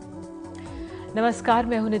नमस्कार,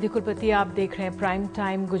 मैं हूं निधि कुलपति। आप देख रहे हैं प्राइम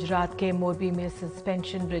टाइम। गुजरात के मोरबी में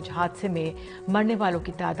सस्पेंशन ब्रिज हादसे में मरने वालों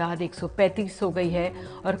की तादाद 135 हो गई है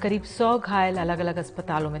और करीब 100 घायल अलग अलग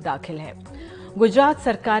अस्पतालों में दाखिल हैं। गुजरात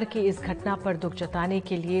सरकार की इस घटना पर दुख जताने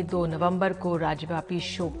के लिए 2 नवंबर को राज्यव्यापी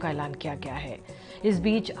शोक का ऐलान किया गया है। इस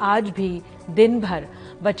बीच आज भी दिन भर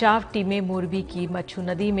बचाव टीमें मोरबी की मच्छू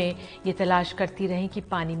नदी में ये तलाश करती रहीं कि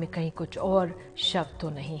पानी में कहीं कुछ और शव तो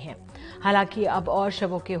नहीं है। हालांकि अब और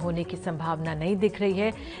शवों के होने की संभावना नहीं दिख रही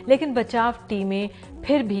है, लेकिन बचाव टीमें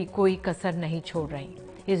फिर भी कोई कसर नहीं छोड़ रही।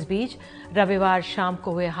 इस बीच रविवार शाम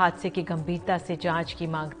को हुए हादसे की गंभीरता से जांच की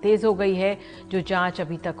मांग तेज हो गई है। जो जांच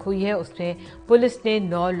अभी तक हुई है उसमें पुलिस ने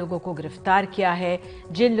 9 लोगों को गिरफ्तार किया है।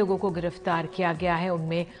 जिन लोगों को गिरफ्तार किया गया है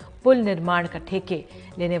उनमें पुल निर्माण का ठेके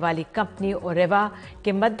लेने वाली कंपनी ओरेवा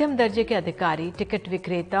के मध्यम दर्जे के अधिकारी, टिकट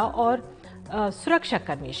विक्रेता और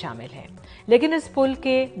सुरक्षाकर्मी शामिल हैं। लेकिन इस पुल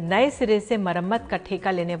के नए सिरे से मरम्मत का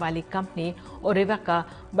ठेका लेने वाली कंपनी ओरेवा का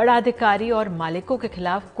बड़ा अधिकारी और मालिकों के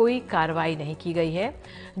खिलाफ कोई कार्रवाई नहीं की गई है।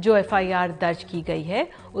 जो एफआईआर दर्ज की गई है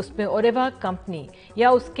उसमें ओरेवा कंपनी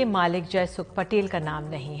या उसके मालिक जयसुख पटेल का नाम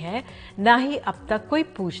नहीं है, न ही अब तक कोई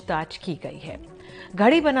पूछताछ की गई है।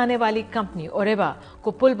 घड़ी बनाने वाली कंपनी ओरेवा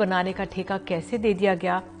को पुल बनाने का ठेका कैसे दे दिया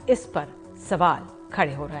गया, इस पर सवाल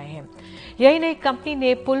खड़े हो रहे हैं। यही नहीं, कंपनी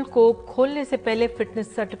ने पुल को खोलने से पहले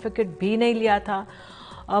फिटनेस सर्टिफिकेट भी नहीं लिया था।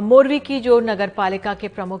 मोरबी की जो नगर पालिका के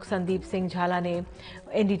प्रमुख संदीप सिंह झाला ने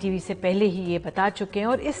एनडीटीवी से पहले ही ये बता चुके हैं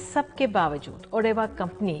और इस सब के बावजूद ओरेवा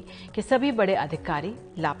कंपनी के सभी बड़े अधिकारी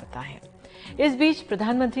लापता हैं। इस बीच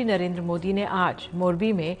प्रधानमंत्री नरेंद्र मोदी ने आज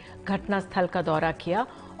मोरबी में घटनास्थल का दौरा किया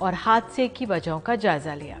और हादसे की वजहों का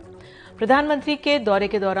जायजा लिया। प्रधानमंत्री के दौरे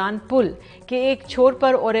के दौरान पुल के एक छोर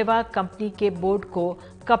पर ओरेवा कंपनी के बोर्ड को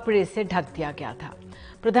कपड़े से ढक दिया गया था।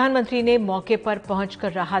 प्रधानमंत्री ने मौके पर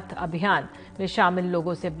पहुंचकर राहत अभियान में शामिल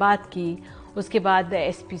लोगों से बात की। उसके बाद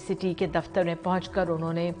एसपी सिटी के दफ्तर में पहुंचकर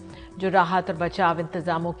उन्होंने जो राहत और बचाव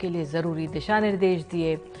इंतजामों के लिए जरूरी दिशा निर्देश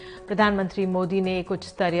दिए। प्रधानमंत्री मोदी ने एक उच्च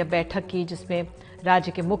स्तरीय बैठक की जिसमें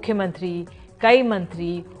राज्य के मुख्यमंत्री, कई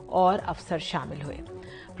मंत्री और अफसर शामिल हुए।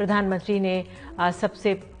 प्रधानमंत्री ने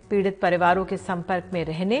सबसे पीड़ित परिवारों के संपर्क में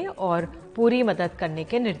रहने और पूरी मदद करने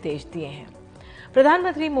के निर्देश दिए हैं।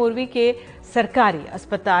 प्रधानमंत्री मोरबी के सरकारी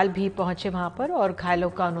अस्पताल भी पहुंचे वहां पर और घायलों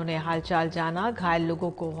का उन्होंने हालचाल जाना। घायल लोगों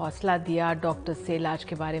को हौसला दिया, डॉक्टर से इलाज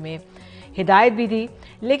के बारे में हिदायत भी दी।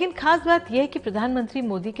 लेकिन खास बात यह है कि प्रधानमंत्री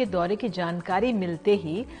मोदी के दौरे की जानकारी मिलते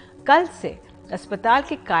ही कल से अस्पताल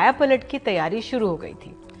की कायापलट की तैयारी शुरू हो गई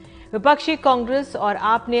थी। विपक्षी कांग्रेस और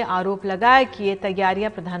आप ने आरोप लगाया कि ये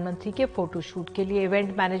तैयारियां प्रधानमंत्री के फोटोशूट के लिए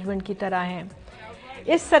इवेंट मैनेजमेंट की तरह हैं।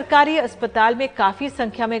 इस सरकारी अस्पताल में काफी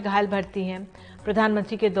संख्या में घायल भर्ती हैं।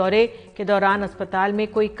 प्रधानमंत्री के दौरे के दौरान अस्पताल में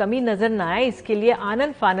कोई कमी नजर न आए, इसके लिए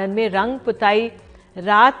आनन फानन में रंग पुताई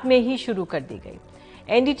रात में ही शुरू कर दी गई।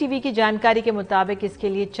 एनडीटीवी की जानकारी के मुताबिक इसके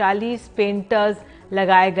लिए 40 पेंटर्स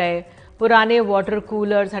लगाए गए। पुराने वाटर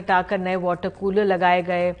कूलर्स हटाकर नए वाटर कूलर लगाए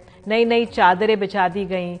गए। नई चादरें बिछा दी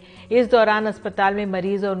गईं। इस दौरान अस्पताल में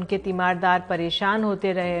मरीज और उनके तीमारदार परेशान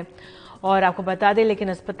होते रहे। और आपको बता दें, लेकिन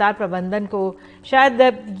अस्पताल प्रबंधन को शायद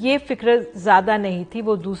ये फिक्र ज़्यादा नहीं थी,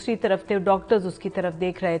 वो दूसरी तरफ थे, डॉक्टर्स उसकी तरफ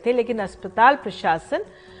देख रहे थे। लेकिन अस्पताल प्रशासन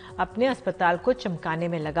अपने अस्पताल को चमकाने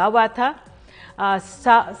में लगा हुआ था।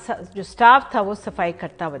 जो स्टाफ था वो सफाई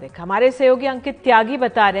करता हुआ देखा। हमारे सहयोगी अंकित त्यागी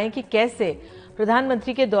बता रहे हैं कि कैसे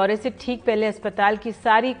प्रधानमंत्री के दौरे से ठीक पहले अस्पताल की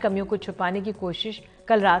सारी कमियों को छुपाने की कोशिश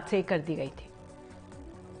कल रात से कर दी गई थी।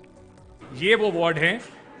 ये वो वार्ड है,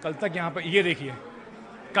 कल तक यहाँ पर, ये देखिए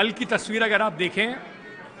कल की तस्वीर अगर आप देखें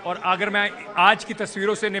और अगर मैं आज की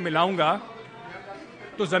तस्वीरों से इन्हें मिलाऊंगा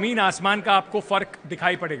तो जमीन आसमान का आपको फर्क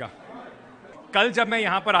दिखाई पड़ेगा। कल जब मैं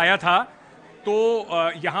यहाँ पर आया था तो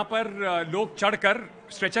यहाँ पर लोग चढ़कर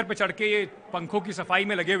स्ट्रेचर पे चढ़ के ये पंखों की सफाई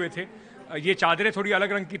में लगे हुए थे। ये चादरें थोड़ी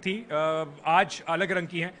अलग रंग की थी, आज अलग रंग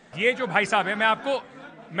की हैं। ये जो भाई साहब हैं,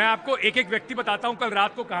 मैं आपको एक एक व्यक्ति बताता हूं कल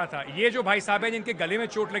रात को कहा था। ये जो भाई साहब हैं जिनके गले में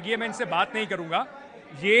चोट लगी है, मैं इनसे बात नहीं करूंगा।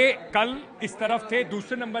 ये कल इस तरफ थे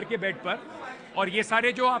दूसरे नंबर के बेड पर और ये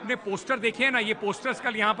सारे जो आपने पोस्टर देखे हैं ना, ये पोस्टर्स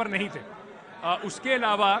कल यहाँ पर नहीं थे। उसके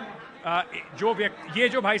अलावा ये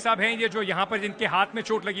जो भाई साहब हैं, ये जो यहाँ पर जिनके हाथ में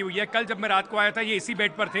चोट लगी हुई है, कल जब मैं रात को आया था ये इसी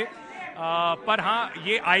बेड पर थे। पर हाँ,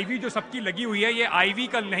 ये आईवी जो सबकी लगी हुई है, ये आईवी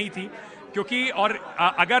कल नहीं थी क्योंकि और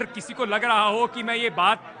अगर किसी को लग रहा हो कि मैं ये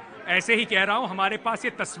बात ऐसे ही कह रहा हूं, हमारे पास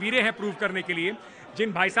ये तस्वीरें हैं प्रूव करने के लिए।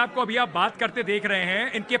 जिन भाई साहब को अभी आप बात करते देख रहे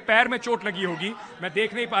हैं, इनके पैर में चोट लगी होगी, मैं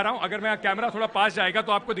देख नहीं पा रहा हूं। अगर मैं कैमरा थोड़ा पास जाएगा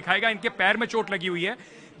तो आपको दिखाएगा, इनके पैर में चोट लगी हुई है।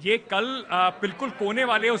 ये कल बिल्कुल कोने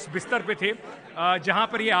वाले उस बिस्तर पे थे जहां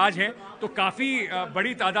पर ये आज हैं। तो काफ़ी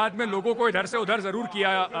बड़ी तादाद में लोगों को इधर से उधर ज़रूर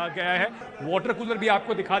किया गया है। वाटर कूलर भी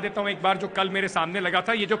आपको दिखा देता हूं एक बार, जो कल मेरे सामने लगा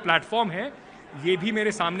था। ये जो प्लेटफॉर्म है, ये भी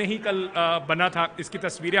मेरे सामने ही कल बना था, इसकी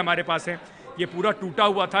तस्वीरें हमारे पास हैं। ये पूरा टूटा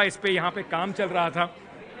हुआ था, इस पे यहाँ पे काम चल रहा था।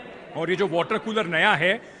 और ये जो वाटर कूलर नया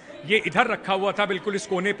है ये इधर रखा हुआ था बिल्कुल इस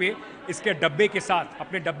कोने पे, इसके डब्बे के साथ,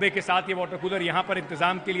 अपने डब्बे के साथ ये वाटर कूलर यहाँ पर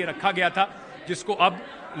इंतज़ाम के लिए रखा गया था, जिसको अब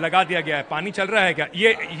लगा दिया गया है। पानी चल रहा है क्या?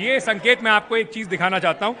 ये संकेत मैं आपको एक चीज़ दिखाना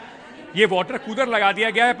चाहता हूँ। ये वाटर कूलर लगा दिया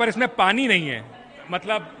गया है पर इसमें पानी नहीं है।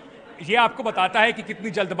 मतलब ये आपको बताता है कि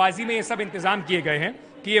कितनी जल्दबाजी में ये सब इंतज़ाम किए गए हैं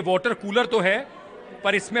कि ये वाटर कूलर तो है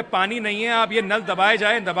पर इसमें पानी नहीं है। अब ये नल दबाए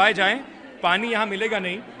जाएं, पानी यहाँ मिलेगा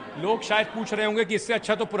नहीं। लोग शायद पूछ रहे होंगे कि इससे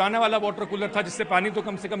अच्छा तो पुराना वाला वाटर कूलर था जिससे पानी तो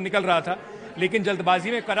कम से कम निकल रहा था, लेकिन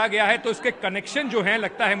जल्दबाजी में करा गया है तो इसके कनेक्शन जो हैं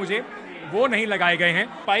लगता है मुझे वो नहीं लगाए गए हैं।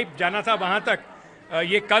 पाइप जाना था वहाँ तक,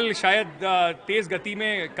 ये कल शायद तेज़ गति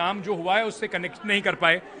में काम जो हुआ है उससे कनेक्ट नहीं कर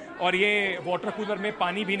पाए और ये वाटर कूलर में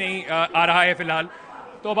पानी भी नहीं आ रहा है फ़िलहाल।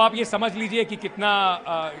 तो अब आप ये समझ लीजिए कि कितना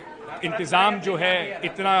इंतज़ाम जो है,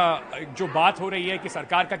 इतना जो बात हो रही है कि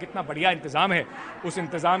सरकार का कितना बढ़िया इंतज़ाम है, उस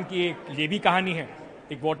इंतज़ाम की एक ये भी कहानी है।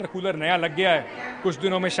 एक वाटर कूलर नया लग गया है, कुछ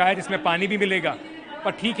दिनों में शायद इसमें पानी भी मिलेगा,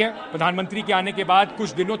 पर ठीक है, प्रधानमंत्री के आने के बाद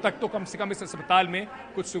कुछ दिनों तक तो कम से कम इस अस्पताल में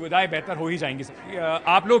कुछ सुविधाएं बेहतर हो ही जाएंगी।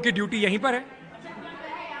 आप लोगों की ड्यूटी यहीं पर है?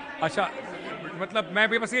 अच्छा, मतलब मैं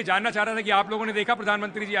भी बस ये जानना चाह रहा था कि आप लोगों ने देखा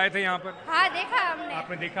प्रधानमंत्री जी आए थे यहाँ पर? हाँ देखा हमने।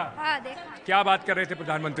 आपने देखा? हाँ देखा। क्या बात कर रहे थे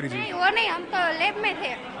प्रधानमंत्री जी? नहीं वो नहीं, हम तो लैब में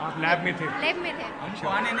थे। आप लैब में थे? लैब में थे। हमको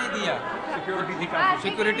आने नहीं दिया, सिक्योरिटी थी हाँ, काफी?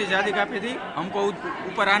 सिक्योरिटी ज्यादा काफी थी, हमको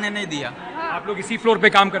ऊपर आने नहीं दिया। आप लोग इसी फ्लोर पे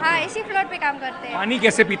काम करते हाँ हैं? इसी फ्लोर पे काम करते हैं। पानी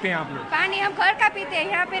कैसे पीते हैं आप लोग? पानी हम घर का पीते हैं,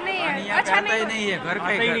 यहाँ पे नहीं पानी है। यहाँ अच्छा आता ही नहीं है, घर का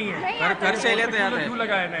आता ही नहीं है। घर से लेते आते क्यों हैं।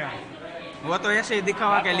 लगाया नया? वो तो ऐसे ही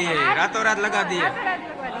दिखावा के लिए रातों रात लगा दिए।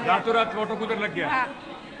 रातों रात वाटर कूलर लग गया हाँ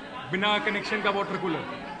बिना कनेक्शन का वाटर कूलर?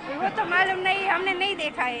 वो तो मालूम नहीं, हमने नहीं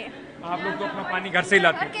देखा है। आप लोग तो अपना पानी घर से ही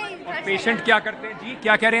लाते हैं। घर और से पेशेंट क्या करते हैं जी?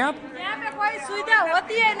 क्या कह रहे हैं आप? यहाँ पे कोई सुविधा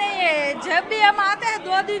होती है नहीं है। जब भी हम आते हैं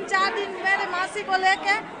 2 दिन 4 दिन मेरे मासी को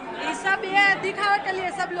लेके, ये सब ये दिखावे के लिए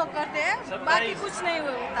सब लोग करते हैं, बाकी कुछ नहीं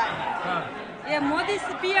होता है। हाँ। ये मोदी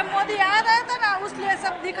पीएम मोदी आ रहे थे ना, उसलिए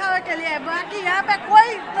सब दिखावे के लिए। बाकी यहाँ पे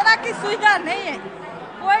कोई तरह की सुविधा नहीं है,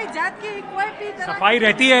 कोई जात की कोई भी तरह सफाई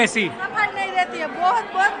रहती है ऐसी? सफाई नहीं रहती है, बहुत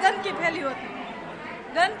गंदगी फैली होती है,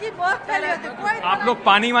 गंदगी बहुत फैली होती है। कोई आप लोग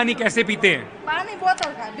पानी वानी कैसे पीते हैं? पानी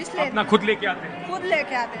बोतल का बिस्लेरी अपना खुद लेके आते हैं? खुद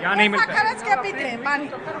लेके आते हैं, यहाँ नहीं पैसा मिलता है? खर्च के पीते हैं पानी।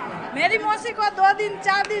 मेरी मौसी को 2 दिन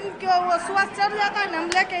 4 दिन क्यों वो स्वास्थ्य चढ़ जाता है, हम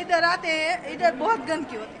लेके इधर आते हैं, इधर बहुत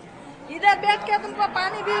गंदगी होती है। इधर बैठ के तुमको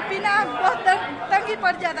पानी भी पीना बहुत तंगी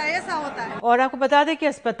पड़ जाता है, ऐसा होता है। और आपको बता दें कि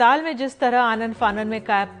अस्पताल में जिस तरह आनन फानन में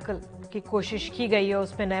कायम की कोशिश की गई है,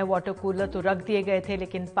 उसमें नए वाटर कूलर तो रख दिए गए थे,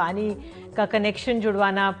 लेकिन पानी का कनेक्शन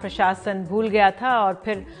जुड़वाना प्रशासन भूल गया था। और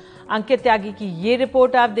फिर अंकित त्यागी की ये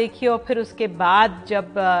रिपोर्ट आप देखिए, और फिर उसके बाद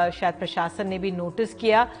जब शायद प्रशासन ने भी नोटिस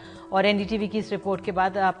किया और एनडीटीवी की इस रिपोर्ट के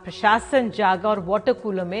बाद प्रशासन जागा और वाटर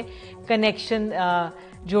कूलर में कनेक्शन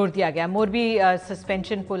जोड़ दिया गया। मोरबी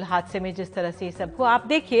सस्पेंशन पुल हादसे में जिस तरह से ये सब हुआ, आप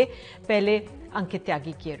देखिए पहले अंकित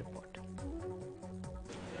त्यागी की रिपोर्ट।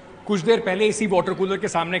 कुछ देर पहले इसी वाटर कूलर के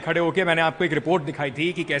सामने खड़े होकर मैंने आपको एक रिपोर्ट दिखाई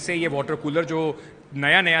थी कि कैसे ये वाटर कूलर जो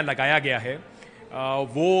नया लगाया गया है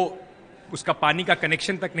वो उसका पानी का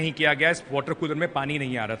कनेक्शन तक नहीं किया गया। इस वाटर कूलर में पानी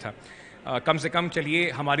नहीं आ रहा था। कम से कम चलिए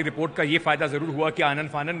हमारी रिपोर्ट का ये फ़ायदा ज़रूर हुआ कि आनन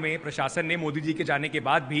फानन में प्रशासन ने मोदी जी के जाने के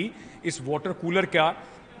बाद भी इस वाटर कूलर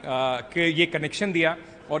के ये कनेक्शन दिया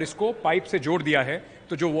और इसको पाइप से जोड़ दिया है।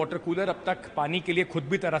 तो जो वाटर कूलर अब तक पानी के लिए खुद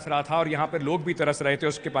भी तरस रहा था और यहाँ पर लोग भी तरस रहे थे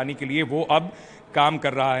उसके पानी के लिए, वो अब काम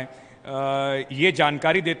कर रहा है। ये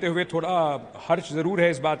जानकारी देते हुए थोड़ा हर्ष ज़रूर है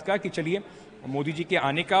इस बात का कि चलिए मोदी जी के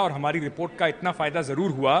आने का और हमारी रिपोर्ट का इतना फ़ायदा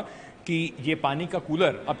ज़रूर हुआ कि ये पानी का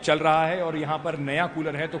कूलर अब चल रहा है और यहाँ पर नया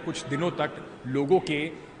कूलर है, तो कुछ दिनों तक लोगों के,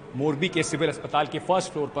 मोरबी के सिविल अस्पताल के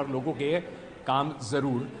फर्स्ट फ्लोर पर लोगों के काम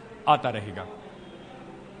ज़रूर आता रहेगा।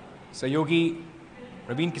 सहयोगी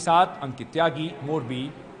प्रवीण के साथ अंकित त्यागी,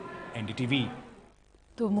 मोरबी, एनडीटीवी।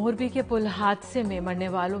 तो मोरबी के पुल हादसे में मरने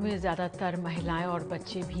वालों में ज्यादातर महिलाएं और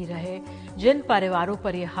बच्चे भी रहे। जिन परिवारों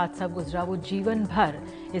पर यह हादसा गुजरा वो जीवन भर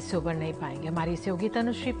इससे उबर नहीं पाएंगे। हमारी सहयोगी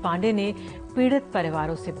तनुश्री पांडे ने पीड़ित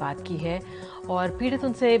परिवारों से बात की है और पीड़ित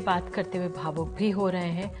उनसे बात करते हुए भावुक भी हो रहे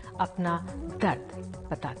हैं, अपना दर्द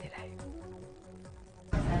बताते रहे।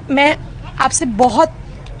 मैं आपसे बहुत,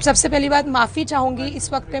 सबसे पहली बात माफ़ी चाहूँगी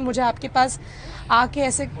इस वक्त पे मुझे आपके पास आके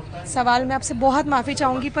ऐसे सवाल में आपसे बहुत माफ़ी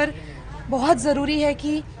चाहूँगी, पर बहुत ज़रूरी है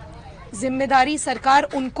कि जिम्मेदारी सरकार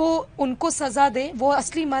उनको सज़ा दे, वो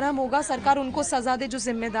असली मरहम होगा, सरकार उनको सज़ा दे जो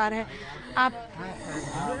जिम्मेदार हैं। आप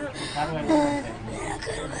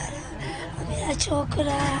मेरा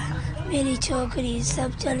छोकरा, मेरी छोकरी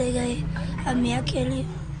सब चले गए, अब मैं अकेली।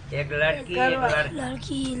 एक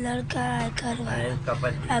लड़की लड़का है और इसका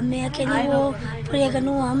पति। अब मैं अकेली वो पूरे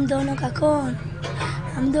करूँ, हम दोनों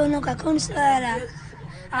का कौन सहारा।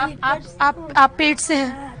 आप पेट से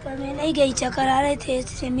हैं? तो मैं नहीं गई, चक्कर आ रहे थे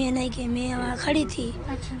इसलिए मैं नहीं गई। मैं वहाँ खड़ी थी।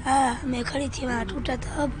 हाँ, मैं खड़ी थी वहाँ, टूटा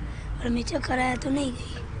था अब, और मैं चक्कर आया तो नहीं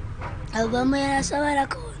गई। अब मेरा सहारा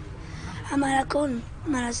कौन, हमारा कौन,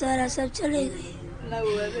 हमारा सहारा सब चले गए।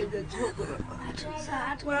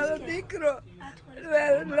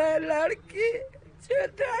 लड़की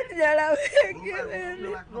जड़ा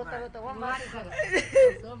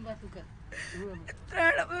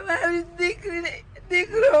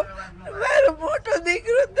દીકરો મારો મોટો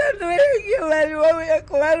દીકરો તને ગયો, મારી મમ્મી એક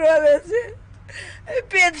મારવા છે,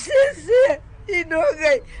 પેટ છે એ નો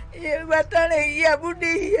ગઈ, એ બતાડે ગયા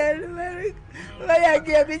બુઢી ગયા, મારે વયા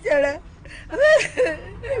ગયા બિચારા,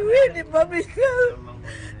 એની મમ્મી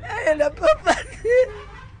એના પપ્પા છે,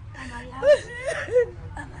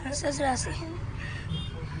 સસરા છે,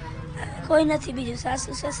 કોઈ નથી બીજું,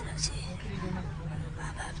 સાસુ સસરા છે, મા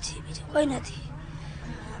બાપ છે, બીજું કોઈ નથી।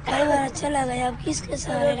 परिवार चला गया, अब किसके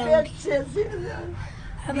सहारे रहूंगी।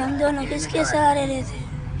 अब हम दोनों किसके सहारे रहते,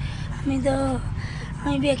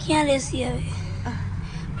 हम बेकियाँ लेसी हवे,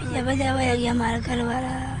 बीजा बधा वया गया, हमारा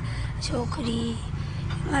घरवाला, छोकरी,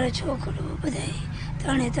 हमारा छोकरो बधाई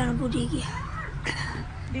तरण बूढ़ी गया।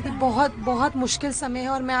 दीदी बहुत बहुत मुश्किल समय है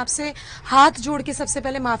और मैं आपसे हाथ जोड़ के सबसे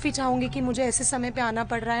पहले माफ़ी चाहूँगी कि मुझे ऐसे समय पे आना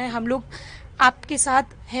पड़ रहा है। हम लोग आपके साथ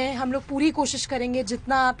हैं, हम लोग पूरी कोशिश करेंगे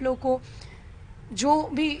जितना आप लोग को जो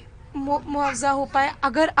भी मुआवजा हो पाए।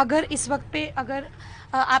 अगर इस वक्त पे अगर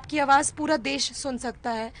आपकी आवाज़ पूरा देश सुन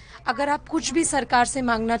सकता है, अगर आप कुछ भी सरकार से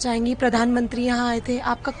मांगना चाहेंगी, प्रधानमंत्री यहाँ आए थे,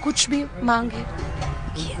 आपका कुछ भी मांग है?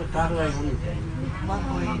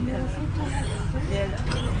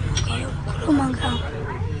 मांगा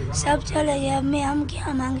सब चले गए, अब मैं हम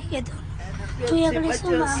क्या मांगेंगे, तू अगले सो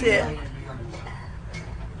मांगे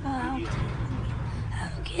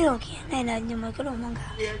नहीं करो मांगा।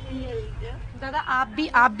 दादा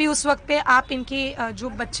आप भी उस वक्त पे आप इनके जो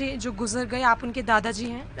बच्चे जो गुजर गए, आप उनके दादाजी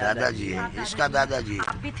हैं? दादाजी है, इसका दादाजी।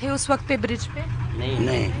 आप भी थे उस वक्त पे ब्रिज पे?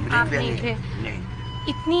 नहीं आप नहीं थे।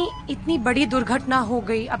 इतनी बड़ी दुर्घटना हो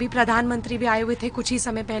गई। अभी प्रधानमंत्री भी आए हुए थे कुछ ही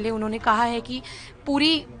समय पहले, उन्होंने कहा है कि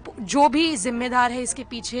पूरी जो भी जिम्मेदार है इसके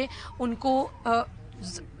पीछे उनको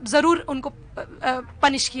ज़रूर उनको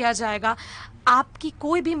पनिश किया जाएगा। आपकी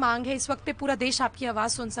कोई भी मांग है, इस वक्त पे पूरा देश आपकी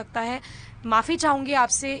आवाज़ सुन सकता है। माफ़ी चाहूँगी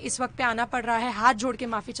आपसे, इस वक्त पे आना पड़ रहा है, हाथ जोड़ के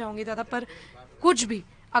माफ़ी चाहूँगी दादा, पर कुछ भी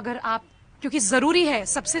अगर आप, क्योंकि ज़रूरी है,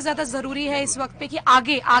 सबसे ज़्यादा ज़रूरी है इस वक्त पे कि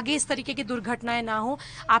आगे इस तरीके की दुर्घटनाएं ना हो।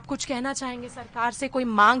 आप कुछ कहना चाहेंगे सरकार से, कोई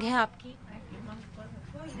मांग है आपकी?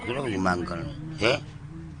 मांग है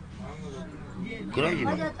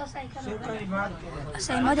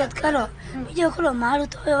मदद करो, बीजो करो, मारू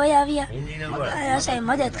तो वया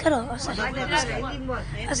मदद करो,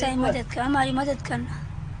 मदद कर, हमारी मदद करना,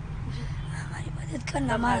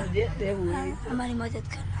 हमारी मदद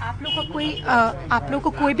करना। आप लोग को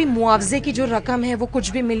कोई भी मुआवजे की जो रकम है वो कुछ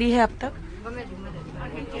भी मिली है अब तक?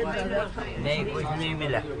 नहीं, कुछ नहीं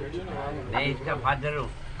मिला। मैं इसका फादर हूँ।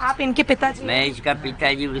 आप इनके पिताजी? मैं इसका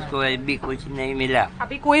पिताजी, उसको अभी कुछ नहीं मिला।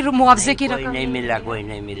 अभी कोई मुआवजे की रकम नहीं मिला, कोई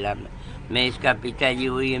नहीं मिला। मैं इसका पिताजी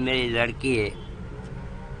हूँ, ये मेरी लड़की है,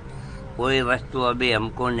 कोई वस्तु अभी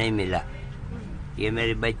हमको नहीं मिला, ये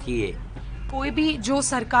मेरी बच्ची है। कोई भी जो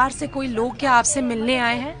सरकार से कोई लोग क्या आपसे मिलने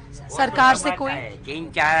आए हैं? सरकार से कोई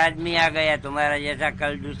 3-4 आदमी आ गया, तुम्हारा जैसा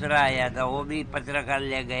कल दूसरा आया था, वो भी पत्रकार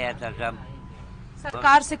ले गया था सब।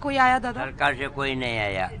 सरकार से कोई आया दादा? सरकार से कोई नहीं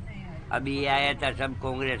आया। अभी ये आया था सब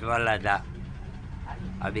कांग्रेस वाला था,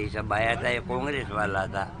 अभी सब आया था ये कांग्रेस वाला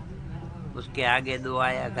था, उसके आगे 2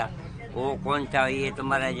 आया था, वो कौन था? ये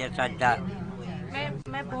तुम्हारा जैसा था।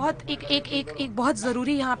 मैं बहुत एक बहुत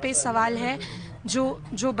ज़रूरी यहाँ पे सवाल है।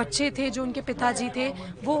 जो बच्चे थे, जो उनके पिताजी थे,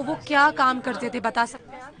 वो क्या काम करते थे, बता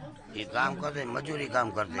सकते हैं आप? ये काम करते,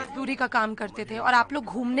 मजदूरी का काम करते थे। और आप लोग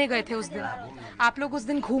घूमने गए थे उस दिन? आप लोग उस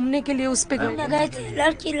दिन घूमने के लिए उस पे गए थे?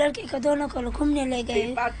 लड़के को दोनों को घूमने ले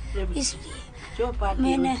गए, इसलिए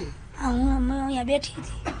मैंने यहाँ बैठी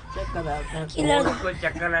थी।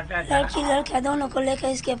 लड़का दोनों को लेकर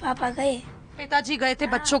इसके पापा गए, पिताजी गए थे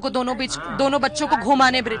बच्चों को, दोनों बच्चों को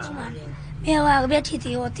घुमाने ब्रिज। मैं वहाँ बैठी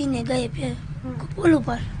थी, वो तीनों गए फिर पुल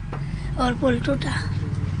ऊपर, और पुल टूटा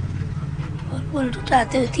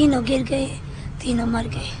तो तीनों गिर गए, तीनों मर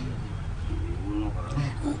गए।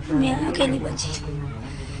 मैं अकेली बची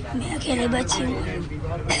हूँ।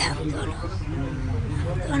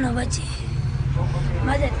 दोनों बच्चे,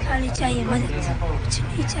 मदद खाली चाहिए, मदद, कुछ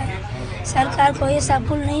नहीं चाहिए। सरकार को ऐसा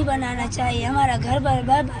पुल नहीं बनाना चाहिए, हमारा घर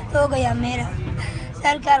बर्बाद हो गया मेरा,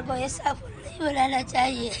 सरकार को ऐसा पुल नहीं बनाना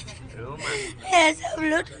चाहिए। मेरा सब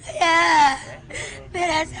लूट गया,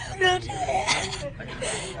 मेरा सब लूट गया।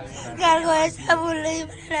 सरकार को ऐसा भूल नहीं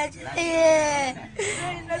बनना चाहिए,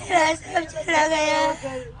 मेरा सब चला गया।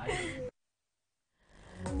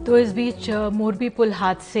 तो इस बीच मोरबी पुल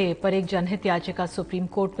हादसे पर एक जनहित याचिका सुप्रीम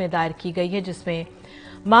कोर्ट में दायर की गई है, जिसमें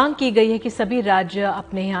मांग की गई है कि सभी राज्य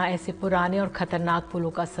अपने यहाँ ऐसे पुराने और खतरनाक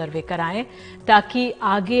पुलों का सर्वे कराएं ताकि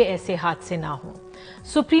आगे ऐसे हादसे ना हो।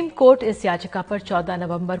 सुप्रीम कोर्ट इस याचिका पर 14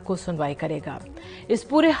 नवंबर को सुनवाई करेगा। इस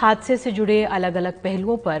पूरे हादसे से जुड़े अलग अलग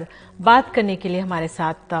पहलुओं पर बात करने के लिए हमारे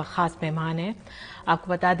साथ खास मेहमान हैं।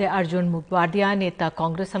 आपको बता दें, अर्जुन मुखवाडिया नेता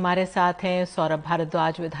कांग्रेस हमारे साथ हैं, सौरभ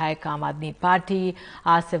भारद्वाज विधायक आम आदमी पार्टी,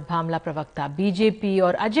 आसिफ भामला प्रवक्ता बीजेपी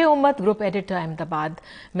और अजय उम्मत ग्रुप एडिटर अहमदाबाद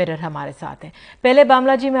मिरर हमारे साथ हैं। पहले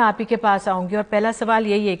बामला जी मैं आप ही के पास आऊंगी और पहला सवाल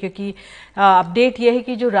यही है, क्योंकि अपडेट ये है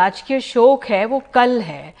कि जो राजकीय शोक है वो कल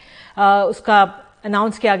है, उसका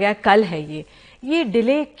अनाउंस किया गया कल है। ये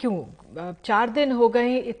डिले क्यों? 4 दिन हो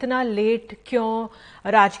गए, इतना लेट क्यों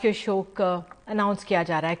राजकीय शोक अनाउंस किया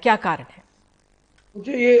जा रहा है? क्या कारण है?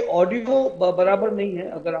 मुझे ये ऑडियो बराबर नहीं है,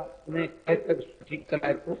 अगर आपने ठीक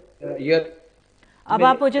कराए तो ईयर। अब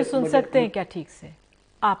आप मुझे सुन सकते हैं क्या ठीक से?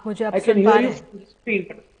 आप मुझे अब सुन पा रहे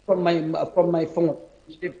हैं? From my phone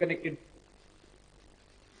connected.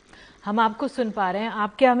 हम आपको सुन पा रहे हैं,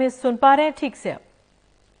 आप क्या हमें सुन पा रहे हैं ठीक से? अब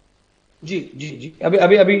जी जी जी,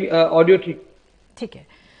 अभी ऑडियो ठीक है।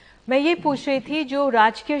 मैं ये पूछ रही थी, जो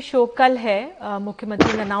राजकीय शोक कल है,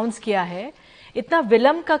 मुख्यमंत्री ने अनाउंस किया है, इतना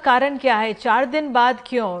विलंब का कारण क्या है? 4 दिन बाद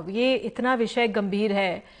क्यों? ये इतना विषय गंभीर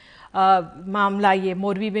है, मामला ये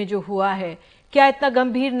मोरबी में जो हुआ है, क्या इतना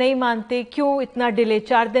गंभीर नहीं मानते? क्यों इतना डिले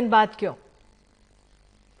 4 दिन बाद क्यों?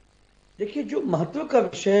 देखिए, जो महत्व का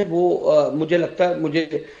विषय है वो मुझे लगता है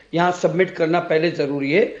मुझे यहाँ सबमिट करना पहले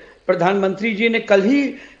जरूरी है। प्रधानमंत्री जी ने कल ही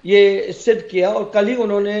ये सिद्ध किया और कल ही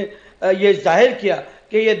उन्होंने ये जाहिर किया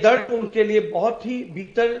कि ये दर्द उनके लिए बहुत ही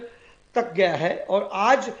भीतर तक गया है और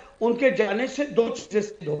आज उनके जाने से 2 चीजें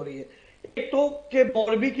सिद्ध हो रही है। एक तो कि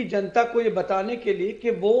मोरबी की जनता को ये बताने के लिए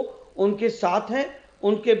कि वो उनके साथ हैं,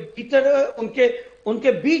 उनके भीतर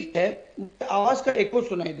उनके बीच है। आवाज का एको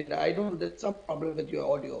सुनाई दे रहा है। I don't know, there some problem with your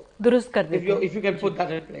audio. दुरुस्त कर देते हैं। If you can put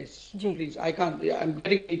that in place please. I can't, I am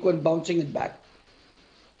getting echo and bouncing it back.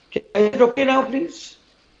 Is it okay now please?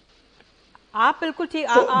 आप बिल्कुल ठीक,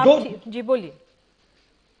 आप जी बोलिए।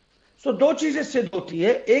 सो 2 चीजें सिद्ध होती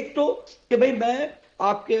है। एक तो कि भाई मैं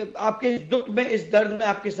आपके दुख में, इस दर्द में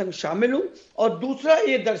आपके संग शामिल हूं, और दूसरा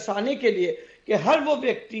ये दर्शाने के लिए कि हर वो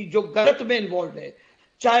व्यक्ति जो गलत में इन्वॉल्व है,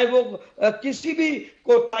 चाहे वो किसी भी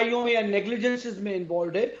कोताहियों या नेग्लिजेंसेस में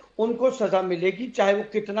इन्वॉल्व है, उनको सजा मिलेगी, चाहे वो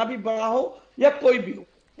कितना भी बड़ा हो या कोई भी हो।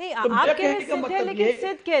 नहीं, तो आप कह रहे सिद्ध है, लेकिन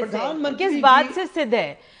सिद्ध कैसे? किस बात से सिद्ध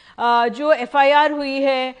है? जो FIR हुई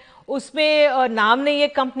है उसमें नाम नहीं है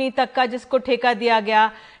कंपनी तक का जिसको ठेका दिया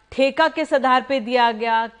गया, ठेका किस आधार पे दिया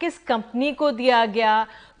गया, किस कंपनी को दिया गया,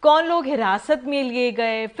 कौन लोग हिरासत में लिए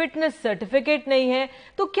गए, फिटनेस सर्टिफिकेट नहीं है,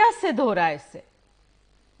 तो क्या सिद्ध हो रहा है इससे?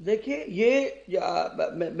 देखिए, ये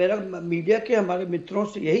मेरा मीडिया के हमारे मित्रों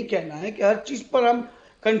से यही कहना है कि हर चीज पर हम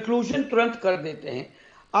कंक्लूजन तुरंत कर देते हैं।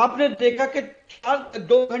 आपने देखा कि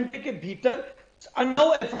 2 घंटे के भीतर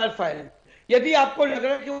 9 FIR फाइल। यदि आपको लग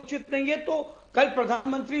रहा है कि उचित नहीं है तो कल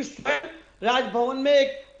प्रधानमंत्री स्वयं राजभवन में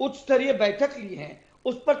एक उच्च स्तरीय बैठक ली है,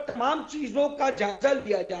 उस पर तमाम चीजों का जायजा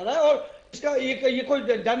लिया जा रहा है और इसका ये कोई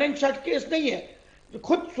डन एंड शट केस नहीं है।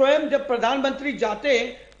 खुद स्वयं जब प्रधानमंत्री जाते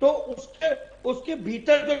हैं तो उसके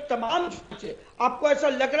भीतर जो तमाम जांच है, आपको ऐसा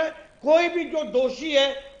लग रहा है कोई भी जो दोषी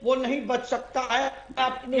है वो नहीं बच सकता है?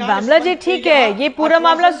 बामला जी ठीक है, ये पूरा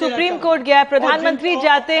मामला सुप्रीम कोर्ट गया है, प्रधानमंत्री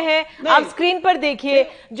जाते हैं, आप स्क्रीन पर देखिए,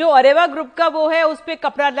 जो अरेवा ग्रुप का वो है उस पर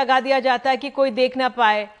कपड़ा लगा दिया जाता है कि कोई देख ना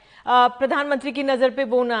पाए, प्रधानमंत्री की नजर पे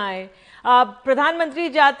वो ना आए। प्रधानमंत्री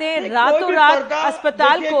जाते हैं, रातों रात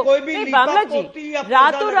अस्पताल को, नहीं बामला जी,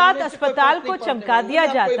 रातों रात अस्पताल को चमका दिया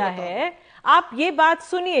जाता है। आप ये बात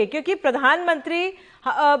सुनिए, क्योंकि प्रधानमंत्री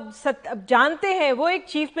जानते हैं, वो एक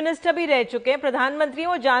चीफ मिनिस्टर भी रह चुके हैं, प्रधानमंत्री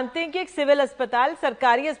वो जानते हैं कि एक सिविल अस्पताल,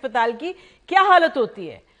 सरकारी अस्पताल की क्या हालत होती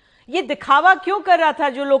है। ये दिखावा क्यों कर रहा था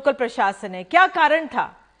जो लोकल प्रशासन है? क्या कारण था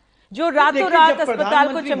जो रातों रात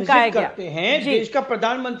अस्पताल को चमकाया गया? करते हैं, देश का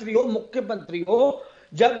प्रधानमंत्री हो, मुख्यमंत्री हो,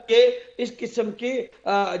 जब ये इस किस्म के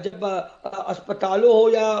जब अस्पतालों हो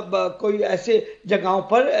या कोई ऐसे जगहों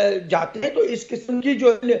पर जाते हैं तो इस किस्म की जो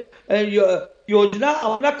योजना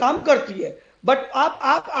अपना काम करती है। बट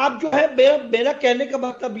आप जो है, मेरा कहने का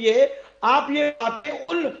मतलब ये है, आप ये बातें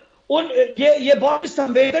ये बहुत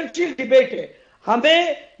संवेदनशील डिबेट है।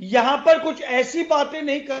 हमें यहाँ पर कुछ ऐसी बातें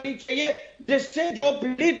नहीं करनी चाहिए जिससे जो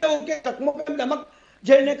पीड़ित है उनके जख्मों में नमक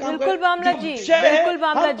झेलने का। बिल्कुल बामला जी, बिल्कुल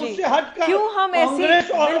बामला जी, क्यों हम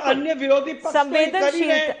ऐसी और अन्य विरोधी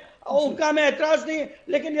संवेदनशील उनका हमें ऐतराज नहीं है,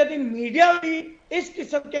 लेकिन यदि मीडिया भी इस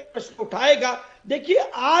किस्म के प्रश्न उठाएगा, देखिए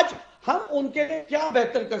आज हम उनके लिए क्या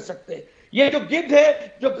बेहतर कर सकते हैं। ये जो गिद्ध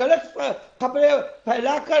है जो गलत खबरें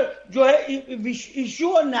फैलाकर जो है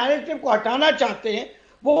इश्यू और नैरेटिव को हटाना चाहते हैं,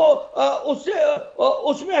 वो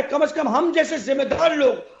उसमें कम से कम हम जैसे जिम्मेदार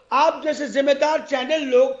लोग, आप जैसे जिम्मेदार चैनल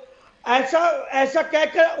लोग ऐसा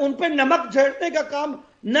कहकर उन पे नमक झड़ने का काम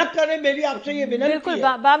न करें। मेरी आपसे ये विनती है। बिल्कुल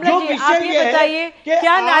बामला जी, आप ये बताइए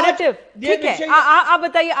क्या नैरेटिव, ठीक है, आप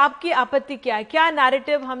बताइए आपकी आपत्ति क्या है, क्या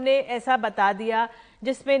नैरेटिव हमने ऐसा बता दिया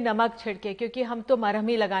जिसमें नमक छिड़के, क्योंकि हम तो मरहम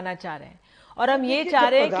ही लगाना चाह रहे हैं और हम ये चाह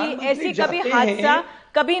रहे हैं कि ऐसी कभी हादसा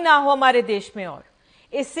कभी ना हो हमारे देश में, और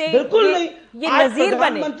इससे ये नजीर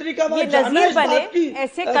बने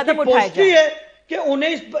ऐसे कदम उठाए जाए कि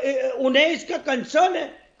उन्हें इसका कंसर्न है।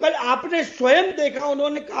 कल आपने स्वयं देखा,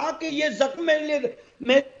 उन्होंने कहा कि ये जख्म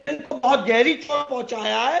मेरे को बहुत गहरी चोट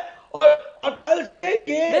पहुंचाया है, और कल से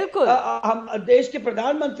ये हम देश के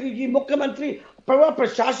प्रधानमंत्री जी, मुख्यमंत्री, पूरा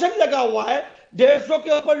प्रशासन लगा हुआ है 150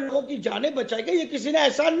 के ऊपर लोगों की जानें बचाएगा। ये किसी ने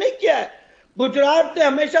एहसान नहीं किया है। गुजरात ने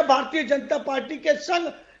हमेशा भारतीय जनता पार्टी के संग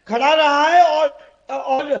खड़ा रहा है और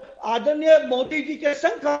आदरणीय मोदी जी के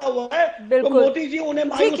संग खड़ा हुआ है, तो मोदी जी उन्हें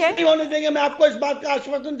मायूस नहीं होने देंगे। मैं आपको इस बात का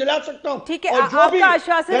आश्वासन दिला सकता हूँ। ठीक है, आपका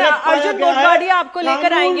आश्वासन अर्जुन मोटवाडिया आपको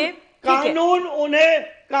लेकर आएंगे। कानून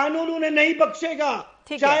उन्हें नहीं बख्शेगा,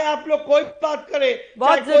 चाहे आप लोग कोई बात करें।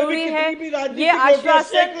 बहुत जरूरी है ये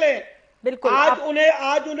आश्वासन। बिल्कुल,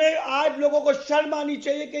 आज लोगों को शर्म आनी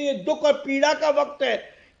चाहिए कि ये दुख और पीड़ा का वक्त है।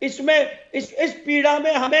 इस पीड़ा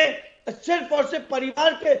में हमें सिर्फ और सिर्फ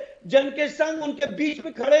परिवार के जन के संग उनके बीच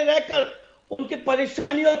में खड़े रहकर उनकी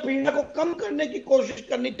परेशानी और पीड़ा को कम करने की कोशिश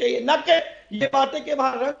करनी चाहिए, न कि ये बातें कि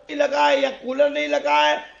वहां रंग नहीं लगा है या कूलर नहीं लगा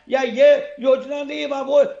है या ये योजना नहीं है,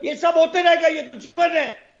 वो ये सब होते रहेगा, ये दुश्मन है,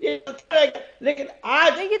 ये होता रहेगा। लेकिन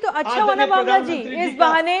आज ये तो अच्छा होना बामला जी, इस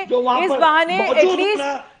बहाने एटलीस्ट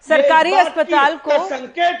सरकारी अस्पताल को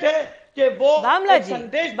संकेत है कि वो बामला जी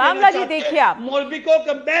देखिए, आप मौलवी को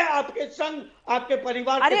कि मैं आपके संग, आपके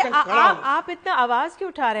परिवार के संग खड़ा हूं। आप इतना आवाज क्यों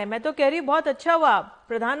उठा रहे हैं? मैं तो कह रही हूँ बहुत अच्छा हुआ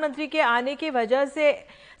प्रधानमंत्री के आने की वजह से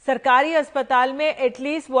सरकारी अस्पताल में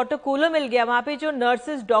एटलीस्ट वाटर कूलर मिल गया। वहां पे जो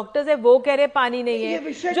नर्सेस डॉक्टर्स है वो कह रहे पानी नहीं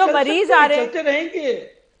है, जो मरीज आ रहे हैं चलते रहेंगे।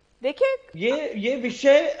 देखिए ये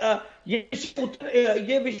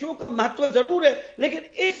विषयों का महत्व जरूर है, लेकिन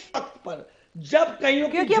इस वक्त पर जब कहीं,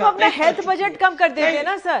 क्योंकि हम अपना हेल्थ बजट कम कर देते हैं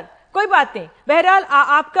ना सर। कोई बात नहीं, बहरहाल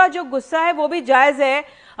आपका जो गुस्सा है वो भी जायज है।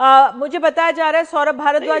 मुझे बताया जा रहा है सौरभ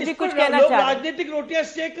भारद्वाज जी कुछ कहना चाह रहे हैं। राजनीतिक रोटियां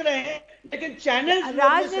सेक रहे हैं, लेकिन चैनल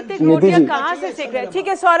राजनीतिक रोटियां कहां से सेक रहे हैं? ठीक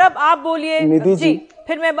है सौरभ आप बोलिए जी,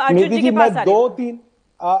 फिर मैं अर्जुन जी के पास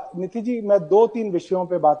निधि जी मैं 2-3 विषयों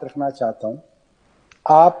पे बात रखना चाहता हूं।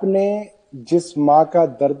 आपने जिस माँ का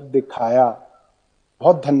दर्द दिखाया,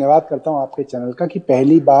 बहुत धन्यवाद करता हूं आपके चैनल का कि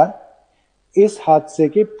पहली बार इस हादसे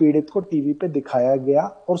के पीड़ित को टीवी पे दिखाया गया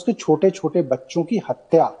और उसके छोटे छोटे बच्चों की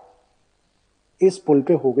हत्या इस पुल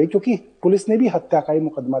पे हो गई, क्योंकि पुलिस ने भी हत्या का ही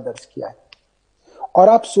मुकदमा दर्ज किया है। और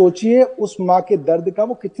आप सोचिए उस माँ के दर्द का,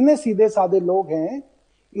 वो कितने सीधे साधे लोग हैं,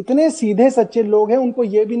 इतने सीधे सच्चे लोग हैं, उनको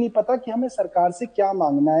ये भी नहीं पता कि हमें सरकार से क्या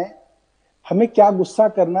मांगना है, हमें क्या गुस्सा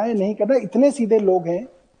करना है, नहीं करना। इतने सीधे लोग हैं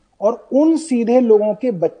और उन सीधे लोगों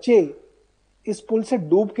के बच्चे इस पुल से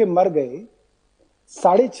डूब के मर गए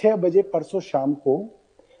 6:30 बजे परसों शाम को,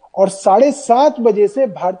 और 7:30 बजे से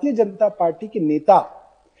भारतीय जनता पार्टी के नेता,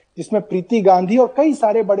 जिसमें प्रीति गांधी और कई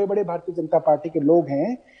सारे बड़े बड़े भारतीय जनता पार्टी के लोग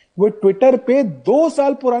हैं, वो ट्विटर पे 2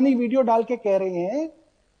 साल पुरानी वीडियो डाल के कह रहे हैं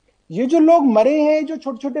ये जो लोग मरे हैं, जो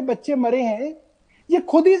छोटे छोटे बच्चे मरे हैं, ये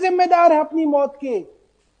खुद ही जिम्मेदार है अपनी मौत के।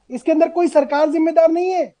 इसके अंदर कोई सरकार जिम्मेदार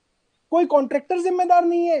नहीं है, कोई कॉन्ट्रैक्टर जिम्मेदार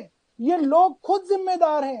नहीं है, ये लोग खुद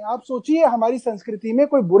जिम्मेदार हैं। आप सोचिए, हमारी संस्कृति में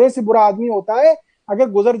कोई बुरे से बुरा आदमी होता है, अगर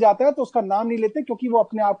गुजर जाता है तो उसका नाम नहीं लेते, क्योंकि वो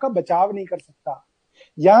अपने आप का बचाव नहीं कर सकता।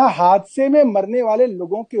 यहां हादसे में मरने वाले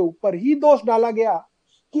लोगों के ऊपर ही दोष डाला गया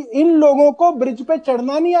कि इन लोगों को ब्रिज पे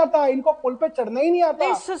चढ़ना नहीं आता, इनको पुल पे चढ़ना ही नहीं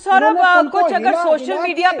आता। सौरभ कुछ अगर सोशल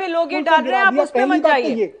मीडिया पे लोग ये डाल रहे हैं, आप उस पे मत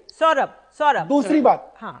जाइए। सौरभ दूसरी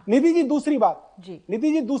बात, हाँ निधि जी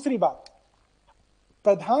दूसरी बात,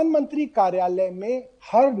 प्रधानमंत्री कार्यालय में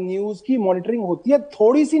हर न्यूज की मॉनिटरिंग होती है।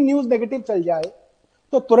 थोड़ी सी न्यूज नेगेटिव चल जाए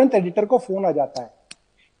तो तुरंत एडिटर को फोन आ जाता है।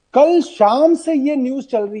 कल शाम से ये न्यूज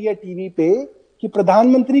चल रही है टीवी पे कि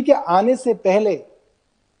प्रधानमंत्री के आने से पहले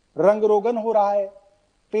रंग रोगन हो रहा है,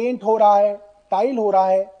 पेंट हो रहा है, टाइल हो रहा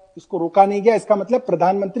है, इसको रोका नहीं गया। इसका मतलब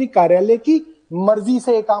प्रधानमंत्री कार्यालय की मर्जी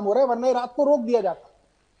से ये काम हो रहा है, वरना रात को रोक दिया जाता।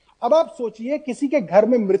 अब आप सोचिए, किसी के घर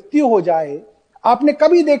में मृत्यु हो जाए, आपने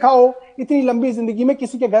कभी देखा हो इतनी लंबी जिंदगी में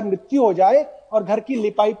किसी के घर मृत्यु हो जाए और घर की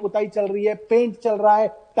लिपाई पुताई चल रही है, पेंट चल रहा है,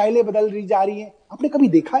 टाइलें बदल रही जा रही हैं, आपने कभी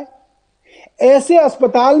देखा है? ऐसे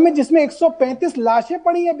अस्पताल में जिसमें 135 लाशें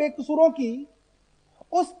पड़ी है बेकसूरों की,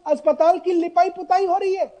 उस अस्पताल की लिपाई पुताई हो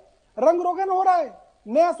रही है, रंग रोगन हो रहा है,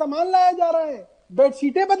 नया सामान लाया जा रहा है,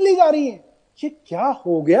 बेडशीटें बदली जा रही हैं। ये क्या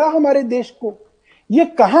हो गया हमारे देश को? ये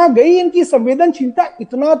कहां गई इनकी संवेदनशीलता?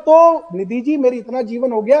 इतना तो निधि जी, मेरी इतना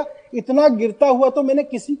जीवन हो गया, इतना गिरता हुआ तो मैंने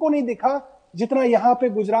किसी को नहीं देखा जितना यहां पे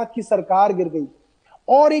गुजरात की सरकार गिर गई।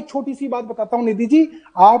 और एक छोटी सी बात बताता हूं निधि जी,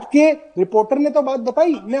 आपके रिपोर्टर ने तो बात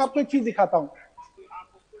बताई, मैं आपको एक चीज दिखाता हूं।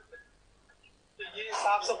 ये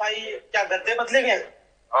साफ सफाई क्या गद्दे बदले गए?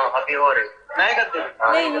 अभी और नए गद्दे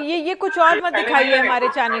नहीं, ये कुछ और मत दिखाइए हमारे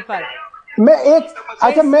चैनल पर। मैं एक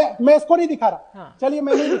अच्छा मैं इसको नहीं दिखा रहा। हाँ। चलिए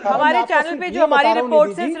मैं नहीं दिखा रहा। हमारे चैनल पे जो हमारी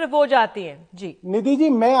रिपोर्ट से सिर्फ वो जाती है। जी निधि जी,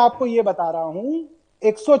 मैं आपको ये बता रहा हूं,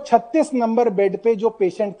 136 नंबर बेड पे जो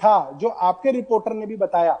पेशेंट था, जो आपके रिपोर्टर ने भी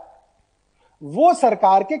बताया, वो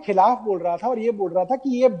सरकार के खिलाफ बोल रहा था और ये बोल रहा था कि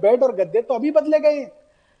ये बेड और गद्दे तो अभी बदले गए,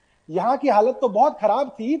 यहां की हालत तो बहुत खराब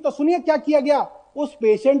थी। तो सुनिए क्या किया गया, उस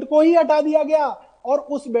पेशेंट को ही हटा दिया गया और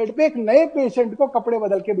उस बेड पे एक नए पेशेंट को कपड़े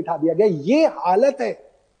बदल के बिठा दिया गया। ये हालत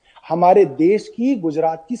है हमारे देश की,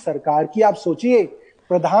 गुजरात की सरकार की। आप सोचिए,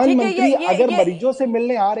 प्रधानमंत्री अगर मरीजों से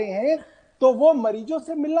मिलने आ रहे हैं तो वो मरीजों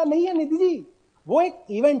से मिलना नहीं है निधि जी, वो एक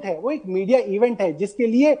इवेंट है, वो एक मीडिया इवेंट है जिसके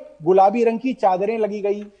लिए गुलाबी रंग की चादरें लगी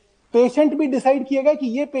गई, पेशेंट भी डिसाइड किया गया कि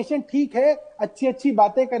ये पेशेंट ठीक है, अच्छी अच्छी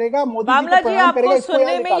बातें करेगा, मोदी जी को प्रणाम करेगा। आपको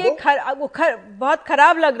सुनने में ये बहुत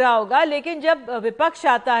खराब लग रहा होगा, लेकिन जब विपक्ष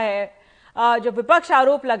आता है, जब विपक्ष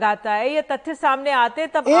आरोप लगाता है, ये तथ्य सामने आते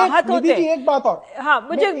तब आहत होते हैं। एक बात और, हाँ,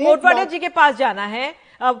 मुझे मोटवाडे जी के पास जाना है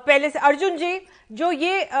पहले से। अर्जुन जी, जो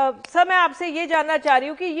ये सर, मैं आपसे ये जानना चाह रही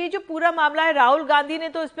हूँ कि ये जो पूरा मामला है, राहुल गांधी ने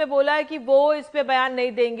तो इसमें बोला है कि वो इस पे बयान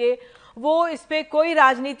नहीं देंगे, वो इस पे कोई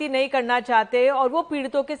राजनीति नहीं करना चाहते और वो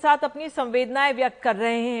पीड़ितों के साथ अपनी संवेदनाएं व्यक्त कर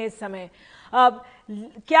रहे हैं इस समय।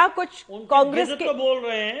 क्या कुछ कांग्रेस के तो बोल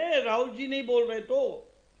रहे हैं, राहुल जी नहीं बोल रहे तो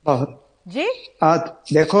बहुत जी।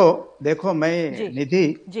 देखो मैं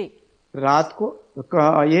निधि जी, रात को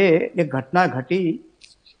ये घटना घटी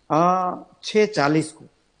 6:40 को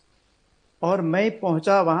और मैं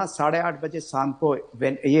पहुंचा वहां 8:30 बजे शाम को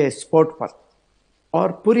ये स्पॉट पर,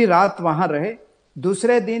 और पूरी रात वहां रहे।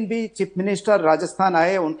 दूसरे दिन भी चीफ मिनिस्टर राजस्थान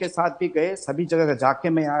आए, उनके साथ भी गए, सभी जगह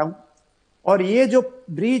जाके मैं आया हूं। और ये जो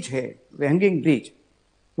ब्रिज है, हैंगिंग ब्रिज,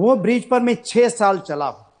 वो ब्रिज पर मैं 6 साल चला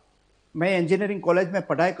हूं। मैं इंजीनियरिंग कॉलेज में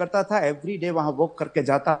पढ़ाई करता था, एवरी डे वहां वॉक करके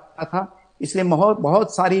जाता था, इसलिए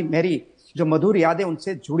बहुत सारी मेरी जो मधुर यादें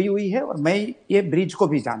उनसे जुड़ी हुई है और मैं ये ब्रिज को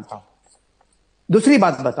भी जानता हूं। दूसरी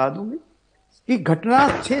बात बता दूंगी कि घटना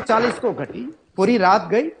 6:40 को घटी, पूरी रात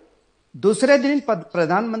गई। दूसरे दिन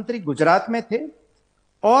प्रधानमंत्री गुजरात में थे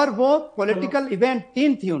और वो पॉलिटिकल इवेंट,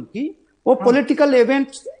 टीम थी उनकी, वो पॉलिटिकल इवेंट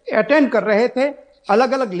अटेंड कर रहे थे,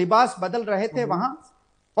 अलग अलग लिबास बदल रहे थे वहां,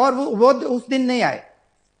 और वो उस दिन नहीं आए,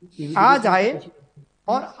 आज आए।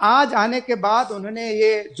 और आज आने के बाद उन्होंने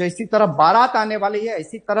ये जैसी तरफ बारात आने वाली है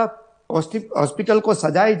ऐसी तरफ हॉस्पिटल को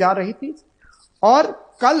सजाई जा रही थी। और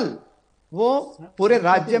कल वो पूरे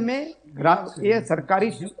राज्य में ये सरकारी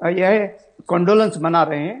यह कंडोलेंस मना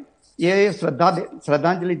रहे हैं, ये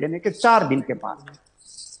श्रद्धांजलि देने के 4 दिन के बाद।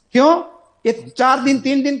 क्यों ये 4 दिन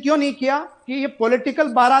 3 दिन क्यों नहीं किया? कि ये पॉलिटिकल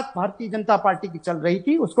बारात भारतीय जनता पार्टी की चल रही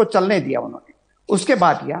थी, उसको चलने दिया उन्होंने। उसके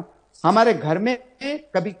बाद किया, हमारे घर में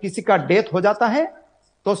कभी किसी का डेथ हो जाता है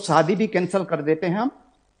तो शादी भी कैंसिल कर देते हैं हम।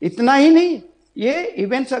 इतना ही नहीं, ये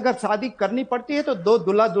इवेंट्स अगर शादी करनी पड़ती है तो 2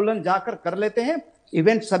 दूल्हा दुल्हन जाकर कर लेते हैं,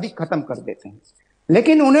 इवेंट सभी खत्म कर देते हैं।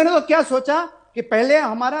 लेकिन उन्होंने तो क्या सोचा कि पहले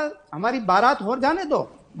हमारी बारात हो जाने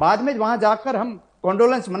दो, बाद में वहां जाकर हम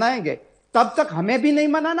कॉन्डोलेंस मनाएंगे। तब तक हमें भी नहीं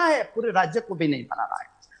मनाना है, पूरे राज्य को भी नहीं मनाना है।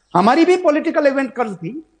 हमारी भी पॉलिटिकल इवेंट कल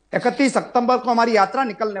थी, 31 सितंबर को हमारी यात्रा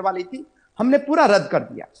निकलने वाली थी, हमने पूरा रद्द कर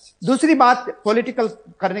दिया। दूसरी बात, पॉलिटिकल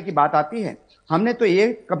करने की बात आती है, हमने तो ये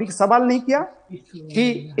कभी सवाल नहीं किया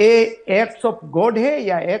कि ये एक्ट्स ऑफ गॉड है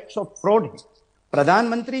या एक्ट्स ऑफ फ्रॉड है।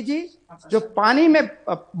 प्रधानमंत्री जी, जो पानी में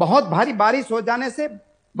बहुत भारी बारिश हो जाने से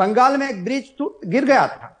बंगाल में एक ब्रिज गिर गया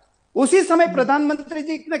था, उसी समय प्रधानमंत्री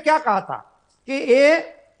जी ने क्या कहा था कि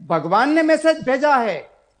ये भगवान ने मैसेज भेजा है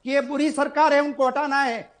कि ये बुरी सरकार है, उनको हटाना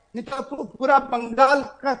है, नहीं तो पूरा बंगाल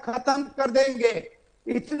का खत्म कर देंगे।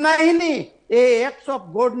 इतना ही नहीं, ये एक्ट्स ऑफ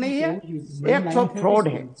गॉड नहीं है, एक्ट्स ऑफ फ्रॉड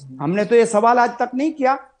है। हमने तो ये सवाल आज तक नहीं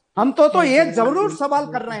किया। हम तो ये जरूर सवाल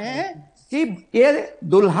कर रहे हैं कि ये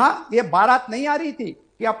दुल्हा, ये बारात नहीं आ रही थी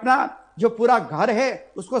कि अपना जो पूरा घर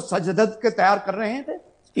है उसको सज धज के तैयार कर रहे थे,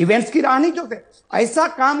 इवेंट्स की राह नहीं जो थे। ऐसा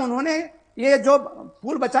काम उन्होंने ये जो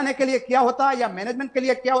पुल बचाने के लिए किया होता या मैनेजमेंट के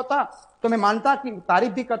लिए किया होता तो मैं मानता कि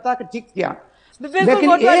तारीफ भी करता कि ठीक किया।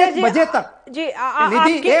 लेकिन 1 बजे तक जी,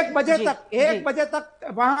 1 बजे तक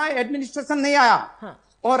वहां एडमिनिस्ट्रेशन नहीं आया। हाँ।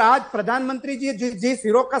 और आज प्रधानमंत्री जी जिस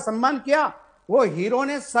हीरो का सम्मान किया, वो हीरो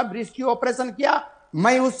ने सब रेस्क्यू ऑपरेशन किया।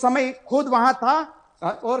 मैं उस समय खुद वहां था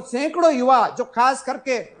और सैकड़ों युवा जो खास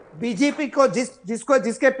करके बीजेपी को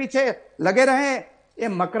जिसके पीछे लगे रहे, ये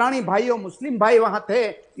मकरानी भाई और मुस्लिम भाई वहां थे,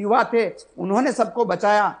 युवा थे, उन्होंने सबको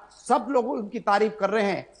बचाया। सब लोग उनकी तारीफ कर रहे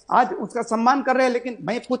हैं, आज उसका सम्मान कर रहे हैं। लेकिन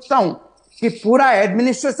मैं पूछता हूं कि पूरा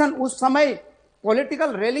एडमिनिस्ट्रेशन उस समय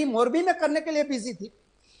पॉलिटिकल रैली मोरबी में करने के लिए बिजी थी।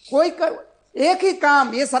 एक ही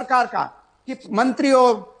काम ये सरकार का कि मंत्री हो,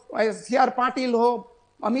 CR पाटिल हो,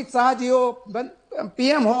 अमित शाह जी हो,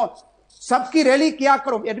 PM हो, सबकी रैली किया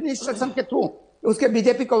करो एडमिनिस्ट्रेशन के थ्रू, उसके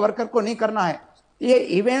बीजेपी को वर्कर को नहीं करना है। ये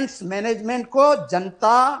इवेंट्स मैनेजमेंट को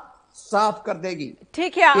जनता साफ कर देगी।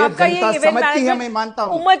 ठीक है, आपका ये इवेंट मैनेजमेंट, मैं मानता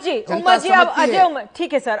हूं। उम्मत जी अब अजय उम्मत,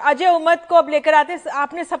 ठीक है सर, अजय उम्मत को अब लेकर आते।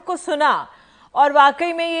 आपने सबको सुना और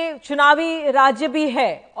वाकई में ये चुनावी राज्य भी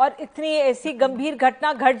है और इतनी ऐसी गंभीर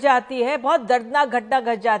घटना घट जाती है, बहुत दर्दनाक घटना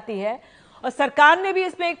घट जाती है और सरकार ने भी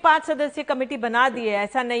इसमें एक 5 सदस्यीय कमेटी बना दी है।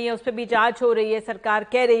 ऐसा नहीं है, उस पर भी जांच हो रही है, सरकार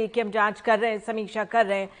कह रही है कि हम जांच कर रहे हैं, समीक्षा कर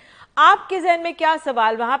रहे हैं। आपके जहन में क्या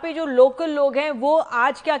सवाल, वहां पे जो लोकल लोग हैं वो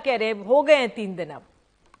आज क्या कह रहे हैं? हो गए हैं 3 दिन अब।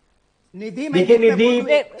 निधि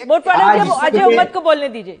अजय उम्मत को बोलने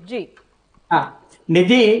दीजिए जी। हाँ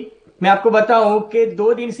निधि, मैं आपको बताऊं कि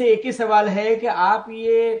 2 दिन से एक ही सवाल है कि आप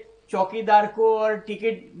ये चौकीदार को और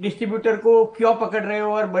टिकट डिस्ट्रीब्यूटर को क्यों पकड़ रहे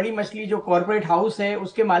हो और बड़ी मछली जो कॉर्पोरेट हाउस है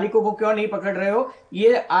उसके मालिकों को क्यों नहीं पकड़ रहे हो।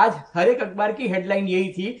 ये आज हर एक अखबार की हेडलाइन यही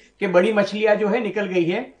थी कि बड़ी मछलियां जो है निकल गई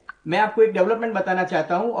है। मैं आपको एक डेवलपमेंट बताना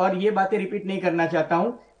चाहता हूं और ये बातें रिपीट नहीं करना चाहता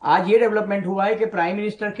हूं। आज ये डेवलपमेंट हुआ है कि प्राइम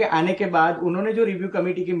मिनिस्टर के आने के बाद उन्होंने जो रिव्यू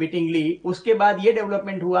कमेटी की मीटिंग ली, उसके बाद ये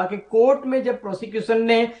डेवलपमेंट हुआ कि कोर्ट में जब प्रोसिक्यूशन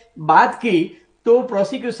ने बात की तो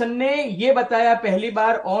प्रोसिक्यूशन ने ये बताया पहली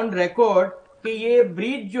बार ऑन रिकॉर्ड कि ये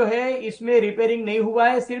ब्रिज जो है इसमें रिपेयरिंग नहीं हुआ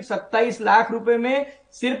है, सिर्फ 27 लाख रुपए में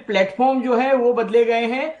सिर्फ प्लेटफॉर्म जो है वो बदले गए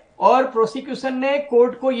हैं। और प्रोसिक्यूशन ने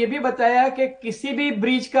कोर्ट को यह भी बताया कि किसी भी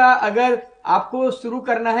ब्रिज का अगर आपको शुरू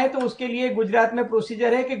करना है तो उसके लिए गुजरात में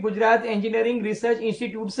प्रोसीजर है कि गुजरात इंजीनियरिंग रिसर्च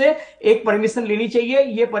इंस्टीट्यूट से एक परमिशन लेनी चाहिए।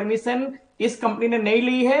 ये परमिशन इस कंपनी ने नहीं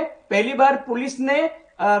ली है। पहली बार पुलिस ने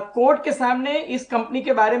कोर्ट के सामने इस कंपनी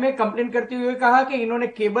के बारे में कंप्लेन करते हुए कहा कि इन्होंने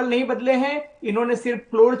केबल नहीं बदले हैं, इन्होंने सिर्फ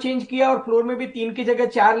फ्लोर चेंज किया और फ्लोर में भी 3 की जगह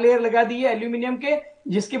 4 लेयर लगा दिए एल्यूमिनियम के,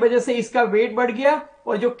 जिसकी वजह से इसका वेट बढ़ गया।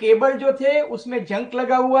 और जो केबल जो थे उसमें जंक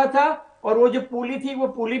लगा हुआ था और वो जो पुली थी वो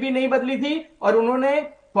पुली भी नहीं बदली थी। और उन्होंने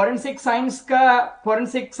फॉरेंसिक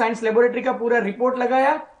साइंस लेबोरेटरी का पूरा रिपोर्ट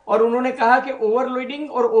लगाया और उन्होंने कहा कि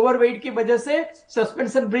ओवरलोडिंग और ओवरवेट की वजह से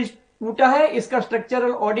सस्पेंशन ब्रिज टूटा है। इसका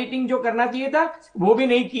स्ट्रक्चरल ऑडिटिंग जो करना चाहिए था वो भी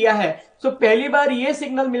नहीं किया है। तो पहली बार ये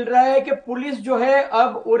सिग्नल मिल रहा है कि पुलिस जो है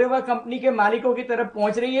अब ओरेवा कंपनी के मालिकों की तरफ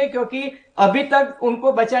पहुंच रही है, क्योंकि अभी तक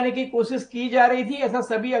उनको बचाने की कोशिश की जा रही थी, ऐसा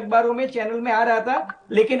सभी अखबारों में चैनल में आ रहा था।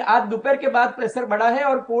 लेकिन आज दोपहर के बाद प्रेशर बढ़ा है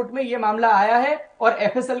और कोर्ट में ये मामला आया है और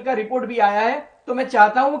FSL का रिपोर्ट भी आया है। तो मैं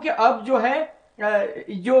चाहता हूं कि अब जो है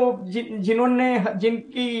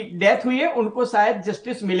जिनकी डेथ हुई है उनको शायद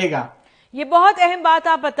जस्टिस मिलेगा। ये बहुत अहम बात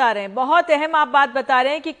आप बता रहे हैं, बहुत अहम आप बात बता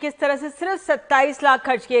रहे हैं कि किस तरह से सिर्फ 27 लाख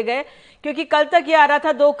खर्च किए गए, क्योंकि कल तक ये आ रहा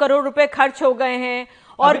था 2 करोड़ रुपए खर्च हो गए हैं।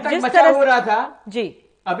 और जिस तरह हो रहा था जी,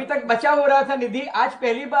 अभी तक बचा हो रहा था निधि। आज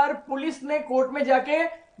पहली बार पुलिस ने कोर्ट में जाके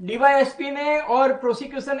DYSP ने और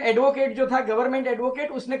प्रोसिक्यूशन एडवोकेट जो था गवर्नमेंट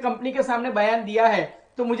एडवोकेट, उसने कंपनी के सामने बयान दिया है।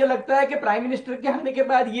 तो मुझे लगता है कि प्राइम मिनिस्टर के आने के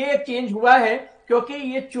बाद ये एक चेंज हुआ है, क्योंकि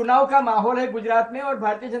ये चुनाव का माहौल है गुजरात में और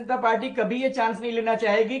भारतीय जनता पार्टी कभी ये चांस नहीं लेना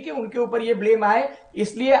चाहेगी कि उनके ऊपर ये ब्लेम आए।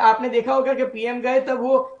 इसलिए आपने देखा होगा कि PM गए तब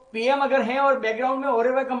वो PM अगर हैं और बैकग्राउंड में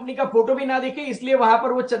ओरेवा कंपनी का फोटो भी ना दिखे, इसलिए वहां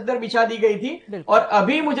पर वो चद्दर बिछा दी गई थी। और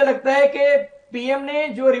अभी मुझे लगता है कि PM ने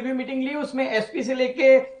जो रिव्यू मीटिंग ली उसमें SP से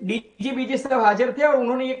लेके DG BG सब हाजिर थे और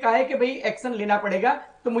उन्होंने ये कहा है कि भाई एक्शन लेना पड़ेगा।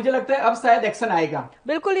 तो मुझे लगता है अब शायद एक्शन आएगा।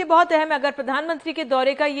 बिल्कुल, ये बहुत अहम है। अगर प्रधानमंत्री के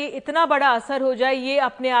दौरे का ये इतना बड़ा असर हो जाए, ये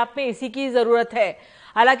अपने आप में इसी की जरूरत है।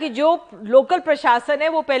 हालांकि जो लोकल प्रशासन है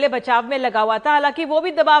वो पहले बचाव में लगा हुआ था, हालांकि वो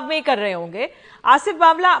भी दबाव में ही कर रहे होंगे। आसिफ,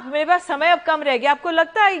 मामला, मेरे पास समय अब कम रह गया, आपको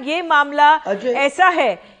लगता है ये मामला ऐसा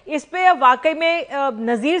है इस पे अब वाकई में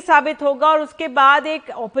नजीर साबित होगा और उसके बाद एक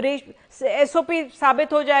ऑपरेशन SOP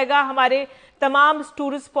साबित हो जाएगा हमारे तमाम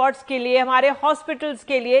टूरिस्ट स्पॉट्स के लिए, हमारे हॉस्पिटल्स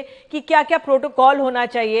के लिए कि क्या क्या प्रोटोकॉल होना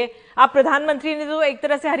चाहिए? आप प्रधानमंत्री ने तो एक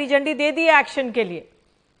तरह से हरी झंडी दे दी है एक्शन के लिए।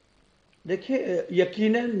 देखिए,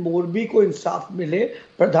 यकीनन मोरबी को इंसाफ मिले,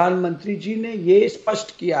 प्रधानमंत्री जी ने ये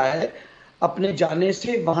स्पष्ट किया है अपने जाने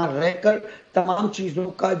से, वहां रहकर तमाम चीज़ों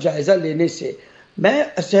का जायजा लेने से।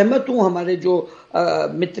 मैं सहमत हूं हमारे जो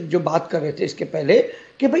मित्र जो बात कर रहे थे इसके पहले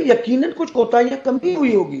कि भाई यकीनन कुछ कोताहियां कमी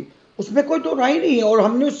हुई होगी, उसमें कोई तो राय नहीं है और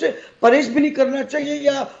हमने उससे परहेज भी नहीं करना चाहिए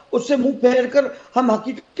या उससे मुंह फेर कर हम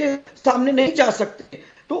हकीकत के सामने नहीं जा सकते।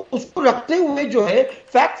 तो उसको रखते हुए जो है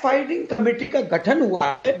फैक्ट फाइंडिंग कमेटी का गठन हुआ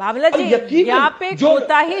है। बाबला जी, यहाँ पे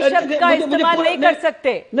कोताही शब्द का इस्तेमाल नहीं कर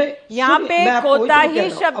सकते, यहाँ पे कोताही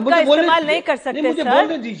शब्द का इस्तेमाल नहीं कर सकते सर,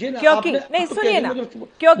 क्योंकि नहीं सुनिए ना,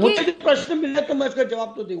 क्योंकि प्रश्न मिला तो मैं इसका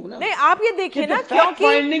जवाब तो दूंगा ना। नहीं आप ये देखिए ना,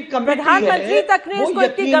 क्योंकि प्रधानमंत्री तक ने इसको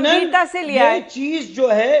इतनी गंभीरता से लिया है। चीज जो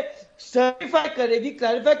है सर्टिफाई करेगी,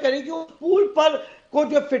 क्लैरिफाई करेगी उस पूल पर को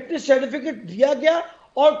जो फिटनेस सर्टिफिकेट दिया गया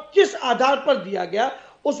और किस आधार पर दिया गया,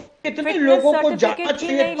 उस कितने लोगों को जांच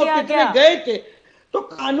चाहिए और कितने गए थे। तो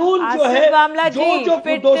कानून जो है जो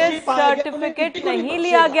फिटनेस सर्टिफिकेट नहीं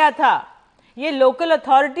लिया गया था, ये लोकल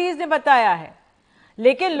अथॉरिटीज ने बताया है।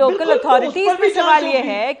 लेकिन लोकल अथॉरिटीज में सवाल ये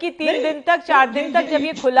है कि 3 दिन तक 4 दिन तक जब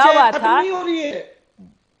ये खुला हुआ था,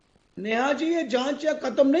 नेहा जी ये जांच या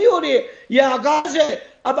खत्म नहीं हो रही है, ये आगाज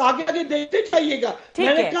है, अब आगे आगे देखते जाइएगा।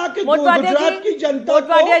 मैंने कहा कि गुजरात की जनता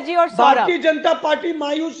को भारतीय जनता पार्टी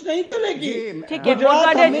मायूस नहीं करेगी। ठीक है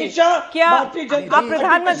मोटवाडिया जी, क्या आप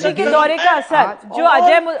प्रधानमंत्री के दौरे का असर जो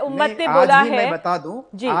अजय उम्मत ने बोला है, मैं बता दूं,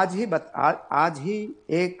 आज ही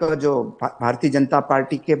एक जो भारतीय जनता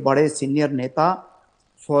पार्टी के बड़े सीनियर नेता,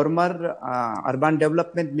 फॉर्मर अर्बन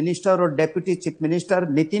डेवलपमेंट मिनिस्टर और deputy chief minister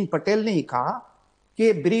Nitin Patel ने ही कहा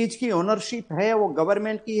कि ब्रिज की ओनरशिप है वो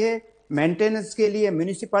गवर्नमेंट की है, मेंटेनेंस के लिए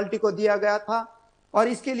म्यूनिसिपैलिटी को दिया गया था और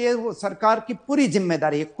इसके लिए वो सरकार की पूरी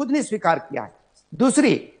जिम्मेदारी है, खुद ने स्वीकार किया है।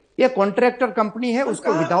 दूसरी, ये कॉन्ट्रैक्टर कंपनी है,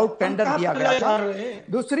 उसको विदाउट टेंडर दिया गया था।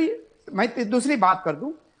 दूसरी बात कर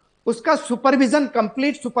दूं, उसका सुपरविजन,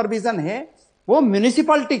 कंप्लीट सुपरविजन है वो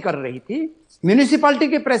म्यूनिसिपैलिटी कर रही थी। म्यूनिसिपैलिटी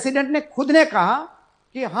के प्रेसिडेंट ने खुद ने कहा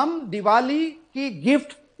कि हम दिवाली की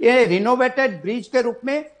गिफ्ट ये रिनोवेटेड ब्रिज के रूप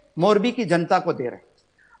में मोरबी की जनता को दे रहे हैं।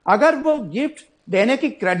 अगर वो गिफ्ट देने की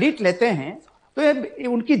क्रेडिट लेते हैं तो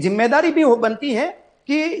उनकी जिम्मेदारी भी बनती है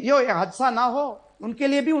कि ये हादसा ना हो, उनके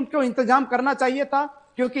लिए भी उनको इंतजाम करना चाहिए था,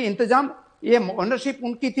 क्योंकि इंतजाम ये ओनरशिप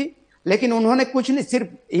उनकी थी। लेकिन उन्होंने कुछ नहीं, सिर्फ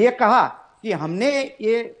ये कहा कि हमने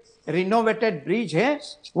ये रिनोवेटेड ब्रिज है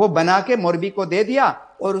वो बना के मोरबी को दे दिया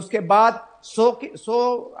और उसके बाद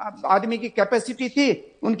 100 आदमी की कैपेसिटी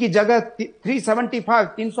थी, उनकी जगह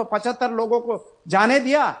 375 लोगों को जाने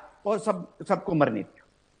दिया और सबको मरने दिया।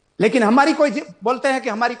 लेकिन हमारी कोई, बोलते हैं कि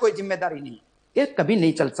हमारी कोई जिम्मेदारी नहीं, ये कभी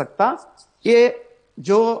नहीं चल सकता। ये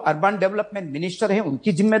जो अर्बन डेवलपमेंट मिनिस्टर है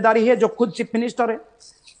उनकी जिम्मेदारी है, जो खुद चीफ मिनिस्टर है,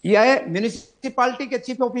 यह म्यूनिसिपैलिटी के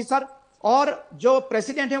चीफ ऑफिसर और जो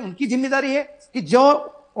प्रेसिडेंट है उनकी जिम्मेदारी है कि जो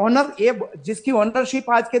ओनर, ये जिसकी ओनरशिप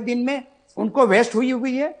आज के दिन में उनको वेस्ट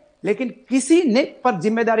हुई है, लेकिन किसी ने पर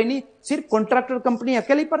जिम्मेदारी नहीं, सिर्फ कॉन्ट्रैक्टर कंपनी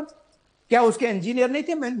अकेली पर। क्या उसके इंजीनियर नहीं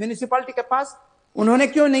थे म्यूनिसिपैलिटी के पास? उन्होंने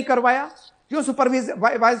क्यों नहीं करवाया? क्यों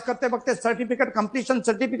सुपरवाइज करते वक्त सर्टिफिकेट, कंप्लीशन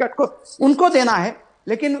सर्टिफिकेट को उनको देना है?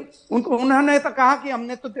 लेकिन उन्होंने तो कहा कि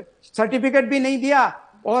हमने तो सर्टिफिकेट भी नहीं दिया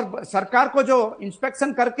और सरकार को जो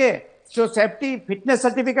इंस्पेक्शन करके जो सेफ्टी फिटनेस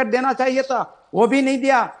सर्टिफिकेट देना चाहिए था वो भी नहीं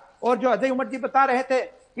दिया, और जो अजय उमर जी बता रहे थे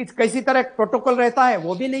कि कैसी तरह प्रोटोकॉल रहता है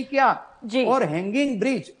वो भी नहीं किया। और हैंगिंग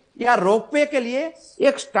ब्रिज या रोपवे के लिए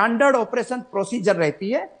एक स्टैंडर्ड ऑपरेशन प्रोसीजर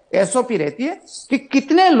रहती है, एसओपी रहती है कि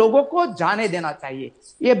कितने लोगों को जाने देना चाहिए,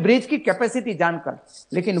 ये ब्रिज की कैपेसिटी जानकर,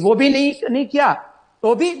 लेकिन वो भी नहीं किया।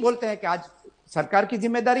 तो भी बोलते हैं कि आज सरकार की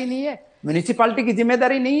जिम्मेदारी नहीं है, म्यूनिसिपैलिटी की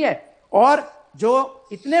जिम्मेदारी नहीं है। और जो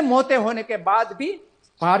इतने मौतें होने के बाद भी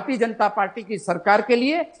भारतीय जनता पार्टी की सरकार के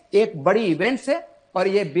लिए एक बड़ी इवेंट्स है और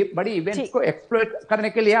ये बड़ी इवेंट्स को एक्सप्लॉइट करने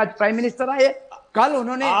के लिए आज प्राइम मिनिस्टर आए। कल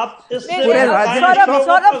उन्होंने पूरे राज्य में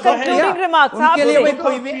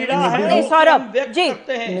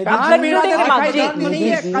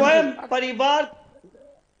परिवार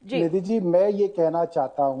निधि जी, मैं ये कहना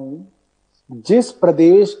चाहता हूं, जिस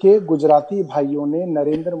प्रदेश के गुजराती भाइयों ने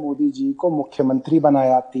नरेंद्र मोदी जी को मुख्यमंत्री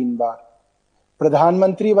बनाया 3 बार,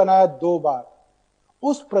 प्रधानमंत्री बनाया 2 बार,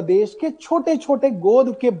 उस प्रदेश के छोटे छोटे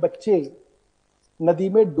गोद के बच्चे नदी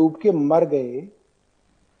में डूब के मर गए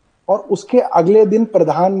और उसके अगले दिन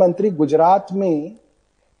प्रधानमंत्री गुजरात में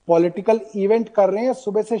पॉलिटिकल इवेंट कर रहे हैं,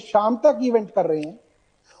 सुबह से शाम तक इवेंट कर रहे हैं,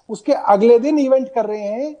 उसके अगले दिन इवेंट कर रहे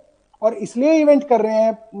हैं। और इसलिए इवेंट कर रहे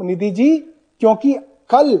हैं निधि जी क्योंकि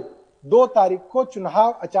कल 2 तारीख को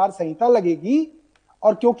चुनाव आचार संहिता लगेगी,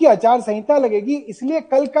 और क्योंकि आचार संहिता लगेगी इसलिए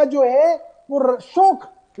कल का जो है वो शोक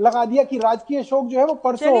लगा दिया कि राजकीय शोक जो है वो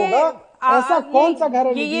परसों होगा। ऐसा कौन सा घर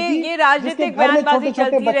है ये राजनीतिक जिसके घर में छोटे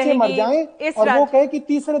छोटे बच्चे मर जाएं और वो कहे कि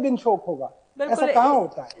तीसरे दिन शोक होगा? ऐसा कहाँ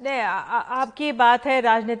होता है? नहीं, आपकी बात है,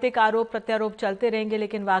 राजनीतिक आरोप प्रत्यारोप चलते रहेंगे,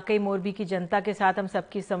 लेकिन वाकई मोरबी की जनता के साथ हम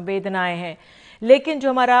सबकी संवेदनाएं हैं। लेकिन जो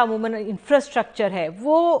हमारा अमूमन इंफ्रास्ट्रक्चर है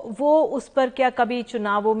वो उस पर क्या कभी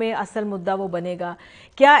चुनावों में असल मुद्दा वो बनेगा?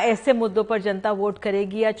 क्या ऐसे मुद्दों पर जनता वोट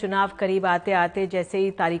करेगी, या चुनाव करीब आते आते जैसे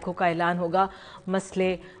ही तारीखों का ऐलान होगा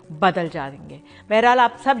मसले बदल जाएंगे? बहरहाल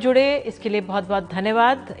आप सब जुड़े, इसके लिए बहुत बहुत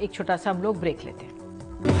धन्यवाद। एक छोटा सा हम लोग ब्रेक लेते हैं।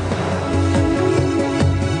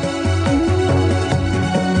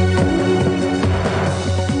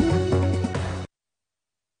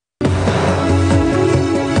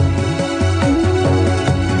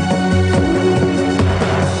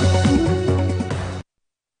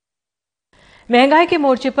 महंगाई के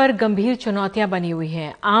मोर्चे पर गंभीर चुनौतियां बनी हुई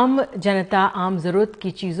हैं। आम जनता आम जरूरत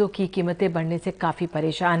की चीजों की कीमतें बढ़ने से काफी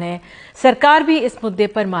परेशान है। सरकार भी इस मुद्दे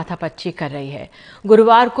पर माथापच्ची कर रही है।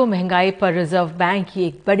 गुरुवार को महंगाई पर रिजर्व बैंक की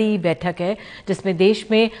एक बड़ी बैठक है, जिसमें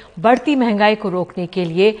देश में बढ़ती महंगाई को रोकने के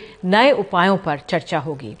लिए नए उपायों पर चर्चा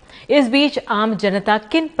होगी। इस बीच आम जनता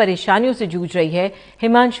किन परेशानियों से जूझ रही है,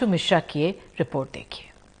 हिमांशु मिश्रा की ये रिपोर्ट देखिए।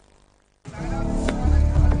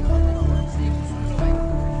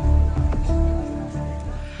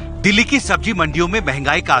 दिल्ली की सब्जी मंडियों में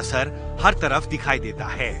महंगाई का असर हर तरफ दिखाई देता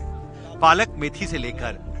है। पालक, मेथी से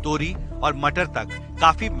लेकर तोरी और मटर तक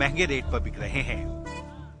काफी महंगे रेट पर बिक रहे हैं।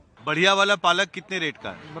 बढ़िया वाला पालक कितने रेट का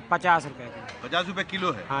है? 50 रुपए का। 50 रुपए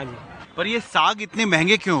किलो है? हाँ जी। पर ये साग इतने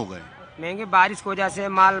महंगे क्यों हो गए? महंगे बारिश की वजह से,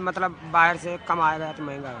 माल मतलब बाहर से कम आएगा तो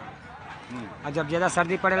महंगा है, और जब ज्यादा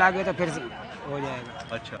सर्दी पड़े लगे तो फिर हो जाएगा।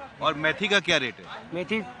 अच्छा, और मेथी का क्या रेट है?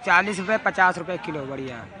 मेथी 40 रुपए 50 रुपए किलो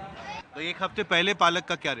बढ़िया है। तो एक हफ्ते पहले पालक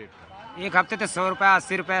का क्या रेट था? एक हफ्ते तो 100 रुपए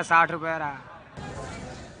 80 रुपए 60 रुपए रहा।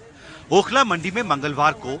 ओखला मंडी में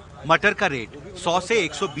मंगलवार को मटर का रेट 100 से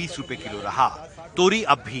 120 रुपए किलो रहा। तोरी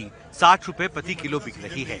अब भी 60 रुपए प्रति किलो बिक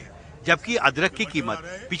रही है, जबकि अदरक की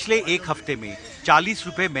कीमत पिछले एक हफ्ते में 40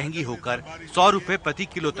 रुपए महंगी होकर 100 रुपए प्रति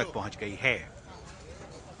किलो तक पहुंच गई है।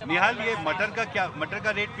 निहाल, ये मटर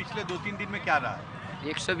का रेट पिछले 2-3 दिन में क्या रहा?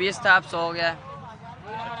 120 था, अब 100 हो गया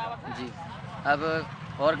जी। अब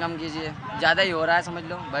और कम कीजिए, ज्यादा ही हो रहा है, समझ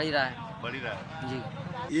लो बढ़ ही रहा है जी।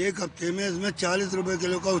 एक हफ्ते में इसमें 40 रुपए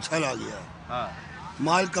किलो का उछाल आ गया। हाँ।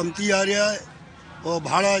 माल कमती आ रहा है और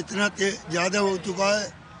भाड़ा इतना ज्यादा हो चुका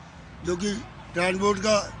है, जो कि ट्रांसपोर्ट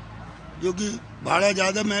का जो कि भाड़ा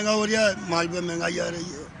ज्यादा महंगा हो रहा है, माल पे महंगाई आ रही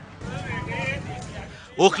है।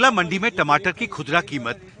 ओखला मंडी में टमाटर की खुदरा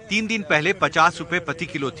कीमत 3 दिन पहले 50 रुपए प्रति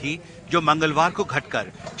किलो थी, जो मंगलवार को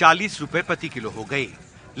घटकर 40 रुपए प्रति किलो हो गई।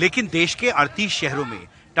 लेकिन देश के 38 शहरों में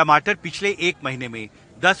टमाटर पिछले एक महीने में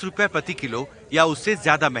 10 रुपए प्रति किलो या उससे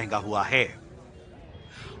ज्यादा महंगा हुआ है।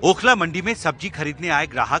 ओखला मंडी में सब्जी खरीदने आए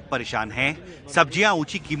ग्राहक परेशान हैं। सब्जियां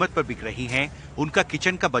ऊंची कीमत पर बिक रही हैं। उनका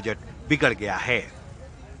किचन का बजट बिगड़ गया है।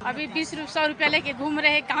 अभी 20-100 रुपया लेके घूम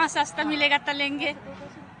रहे हैं, कहाँ सस्ता मिलेगा तो लेंगे,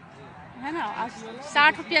 है ना।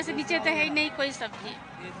 60 रुपया से नीचे तो है ही नहीं कोई सब्जी।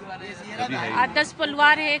 10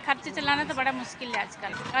 परिवार है, खर्चे चलाना तो बड़ा मुश्किल है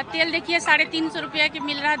आजकल। और तेल देखिए 350 रुपया के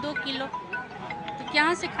मिल रहा है 2 किलो, तो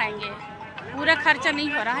कहाँ से खाएंगे? पूरा खर्चा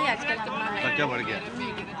नहीं हो रहा है आजकल के। खर्चा बढ़ गया,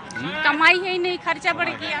 कमाई है ही नहीं, खर्चा बढ़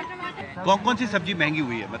गया। कौन सी सब्जी महंगी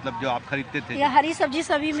हुई है, मतलब जो आप खरीदते थे? ये हरी सब्जी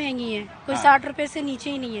सभी महंगी है, कोई 60 रुपए से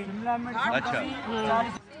नीचे ही नहीं है। अच्छा।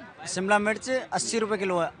 शिमला मिर्च 80 रुपए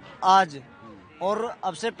किलो है आज, और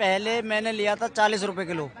अब से पहले मैंने लिया था 40 रुपए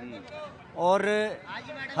किलो। और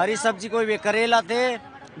हरी सब्जी कोई भी करेला थे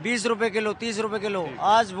 20 रुपए किलो 30 रुपए किलो,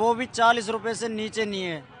 आज वो भी 40 रुपए से नीचे नहीं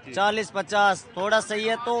है। 40-50 थोड़ा सही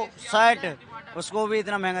है तो 60, उसको भी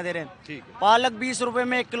इतना महंगा दे रहे हैं। पालक 20 रुपए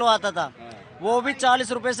में 1 किलो आता था, वो भी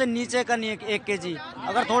 40 रुपए से नीचे का नहीं है 1 केजी।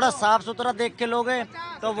 अगर थोड़ा साफ सुथरा देख के लोगे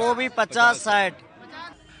तो वो भी 50-60।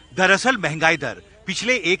 दरअसल महंगाई दर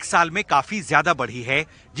पिछले एक साल में काफी ज्यादा बढ़ी है,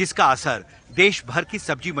 जिसका असर देश भर की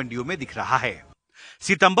सब्जी मंडियों में दिख रहा है।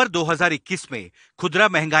 सितंबर 2021 में खुदरा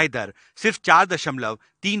महंगाई दर सिर्फ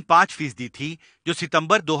 4.35% थी, जो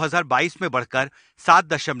सितंबर 2022 में बढ़कर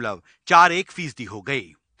 7.41% हो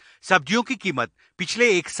गई। सब्जियों की कीमत पिछले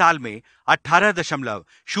एक साल में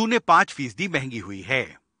 18.05% महंगी हुई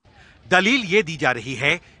है। दलील ये दी जा रही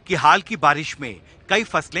है कि हाल की बारिश में कई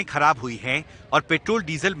फसलें खराब हुई हैं और पेट्रोल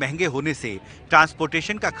डीजल महंगे होने से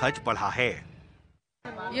ट्रांसपोर्टेशन का खर्च बढ़ा है।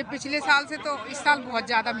 ये पिछले साल से तो इस साल बहुत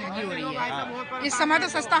ज्यादा महंगी हो रही है। इस समय तो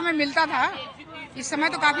सस्ता हमें मिलता था, इस समय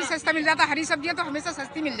तो काफी सस्ता मिल जाता। हरी सब्जियां तो हमेशा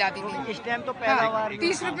सस्ती मिल जाती थी। इस टाइम तो पैदावार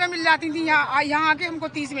 30 रुपए मिल जाती थी, यहाँ आके हमको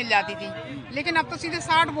 30 मिल जाती थी। लेकिन अब तो सीधे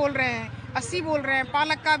 60 बोल रहे हैं, 80 बोल रहे हैं।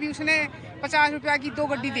 पालक का भी उसने 50 रुपया की 2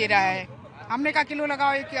 गड्डी दे रहा है। हमने कहा किलो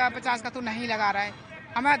लगाओ, 50 का तो नहीं लगा रहा है।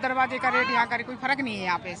 हमें दरवाजे का रेट यहाँ का कोई फर्क नहीं है।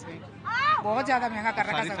 यहाँ पे इसमें बहुत ज्यादा महंगा कर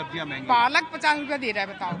रखा है। पालक 50 रुपया दे रहा है,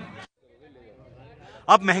 बताओ।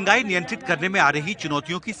 अब महंगाई नियंत्रित करने में आ रही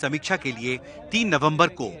चुनौतियों की समीक्षा के लिए 3 नवंबर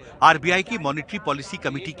को आरबीआई की मॉनेटरी पॉलिसी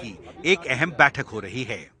कमेटी की एक अहम बैठक हो रही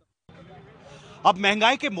है। अब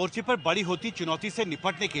महंगाई के मोर्चे पर बड़ी होती चुनौती से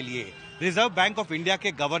निपटने के लिए रिजर्व बैंक ऑफ इंडिया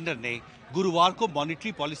के गवर्नर ने गुरुवार को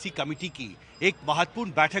मॉनेटरी पॉलिसी कमेटी की एक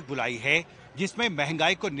महत्वपूर्ण बैठक बुलाई है, जिसमें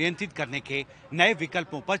महंगाई को नियंत्रित करने के नए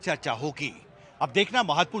विकल्पों पर चर्चा होगी। अब देखना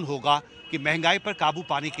महत्वपूर्ण होगा कि महंगाई पर काबू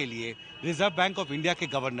पाने के लिए रिजर्व बैंक ऑफ इंडिया के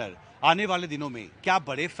गवर्नर आने वाले दिनों में क्या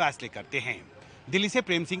बड़े फैसले करते हैं। दिल्ली से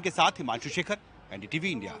प्रेम सिंह के साथ हिमांशु शेखर,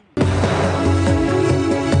 एनडीटीवी इंडिया।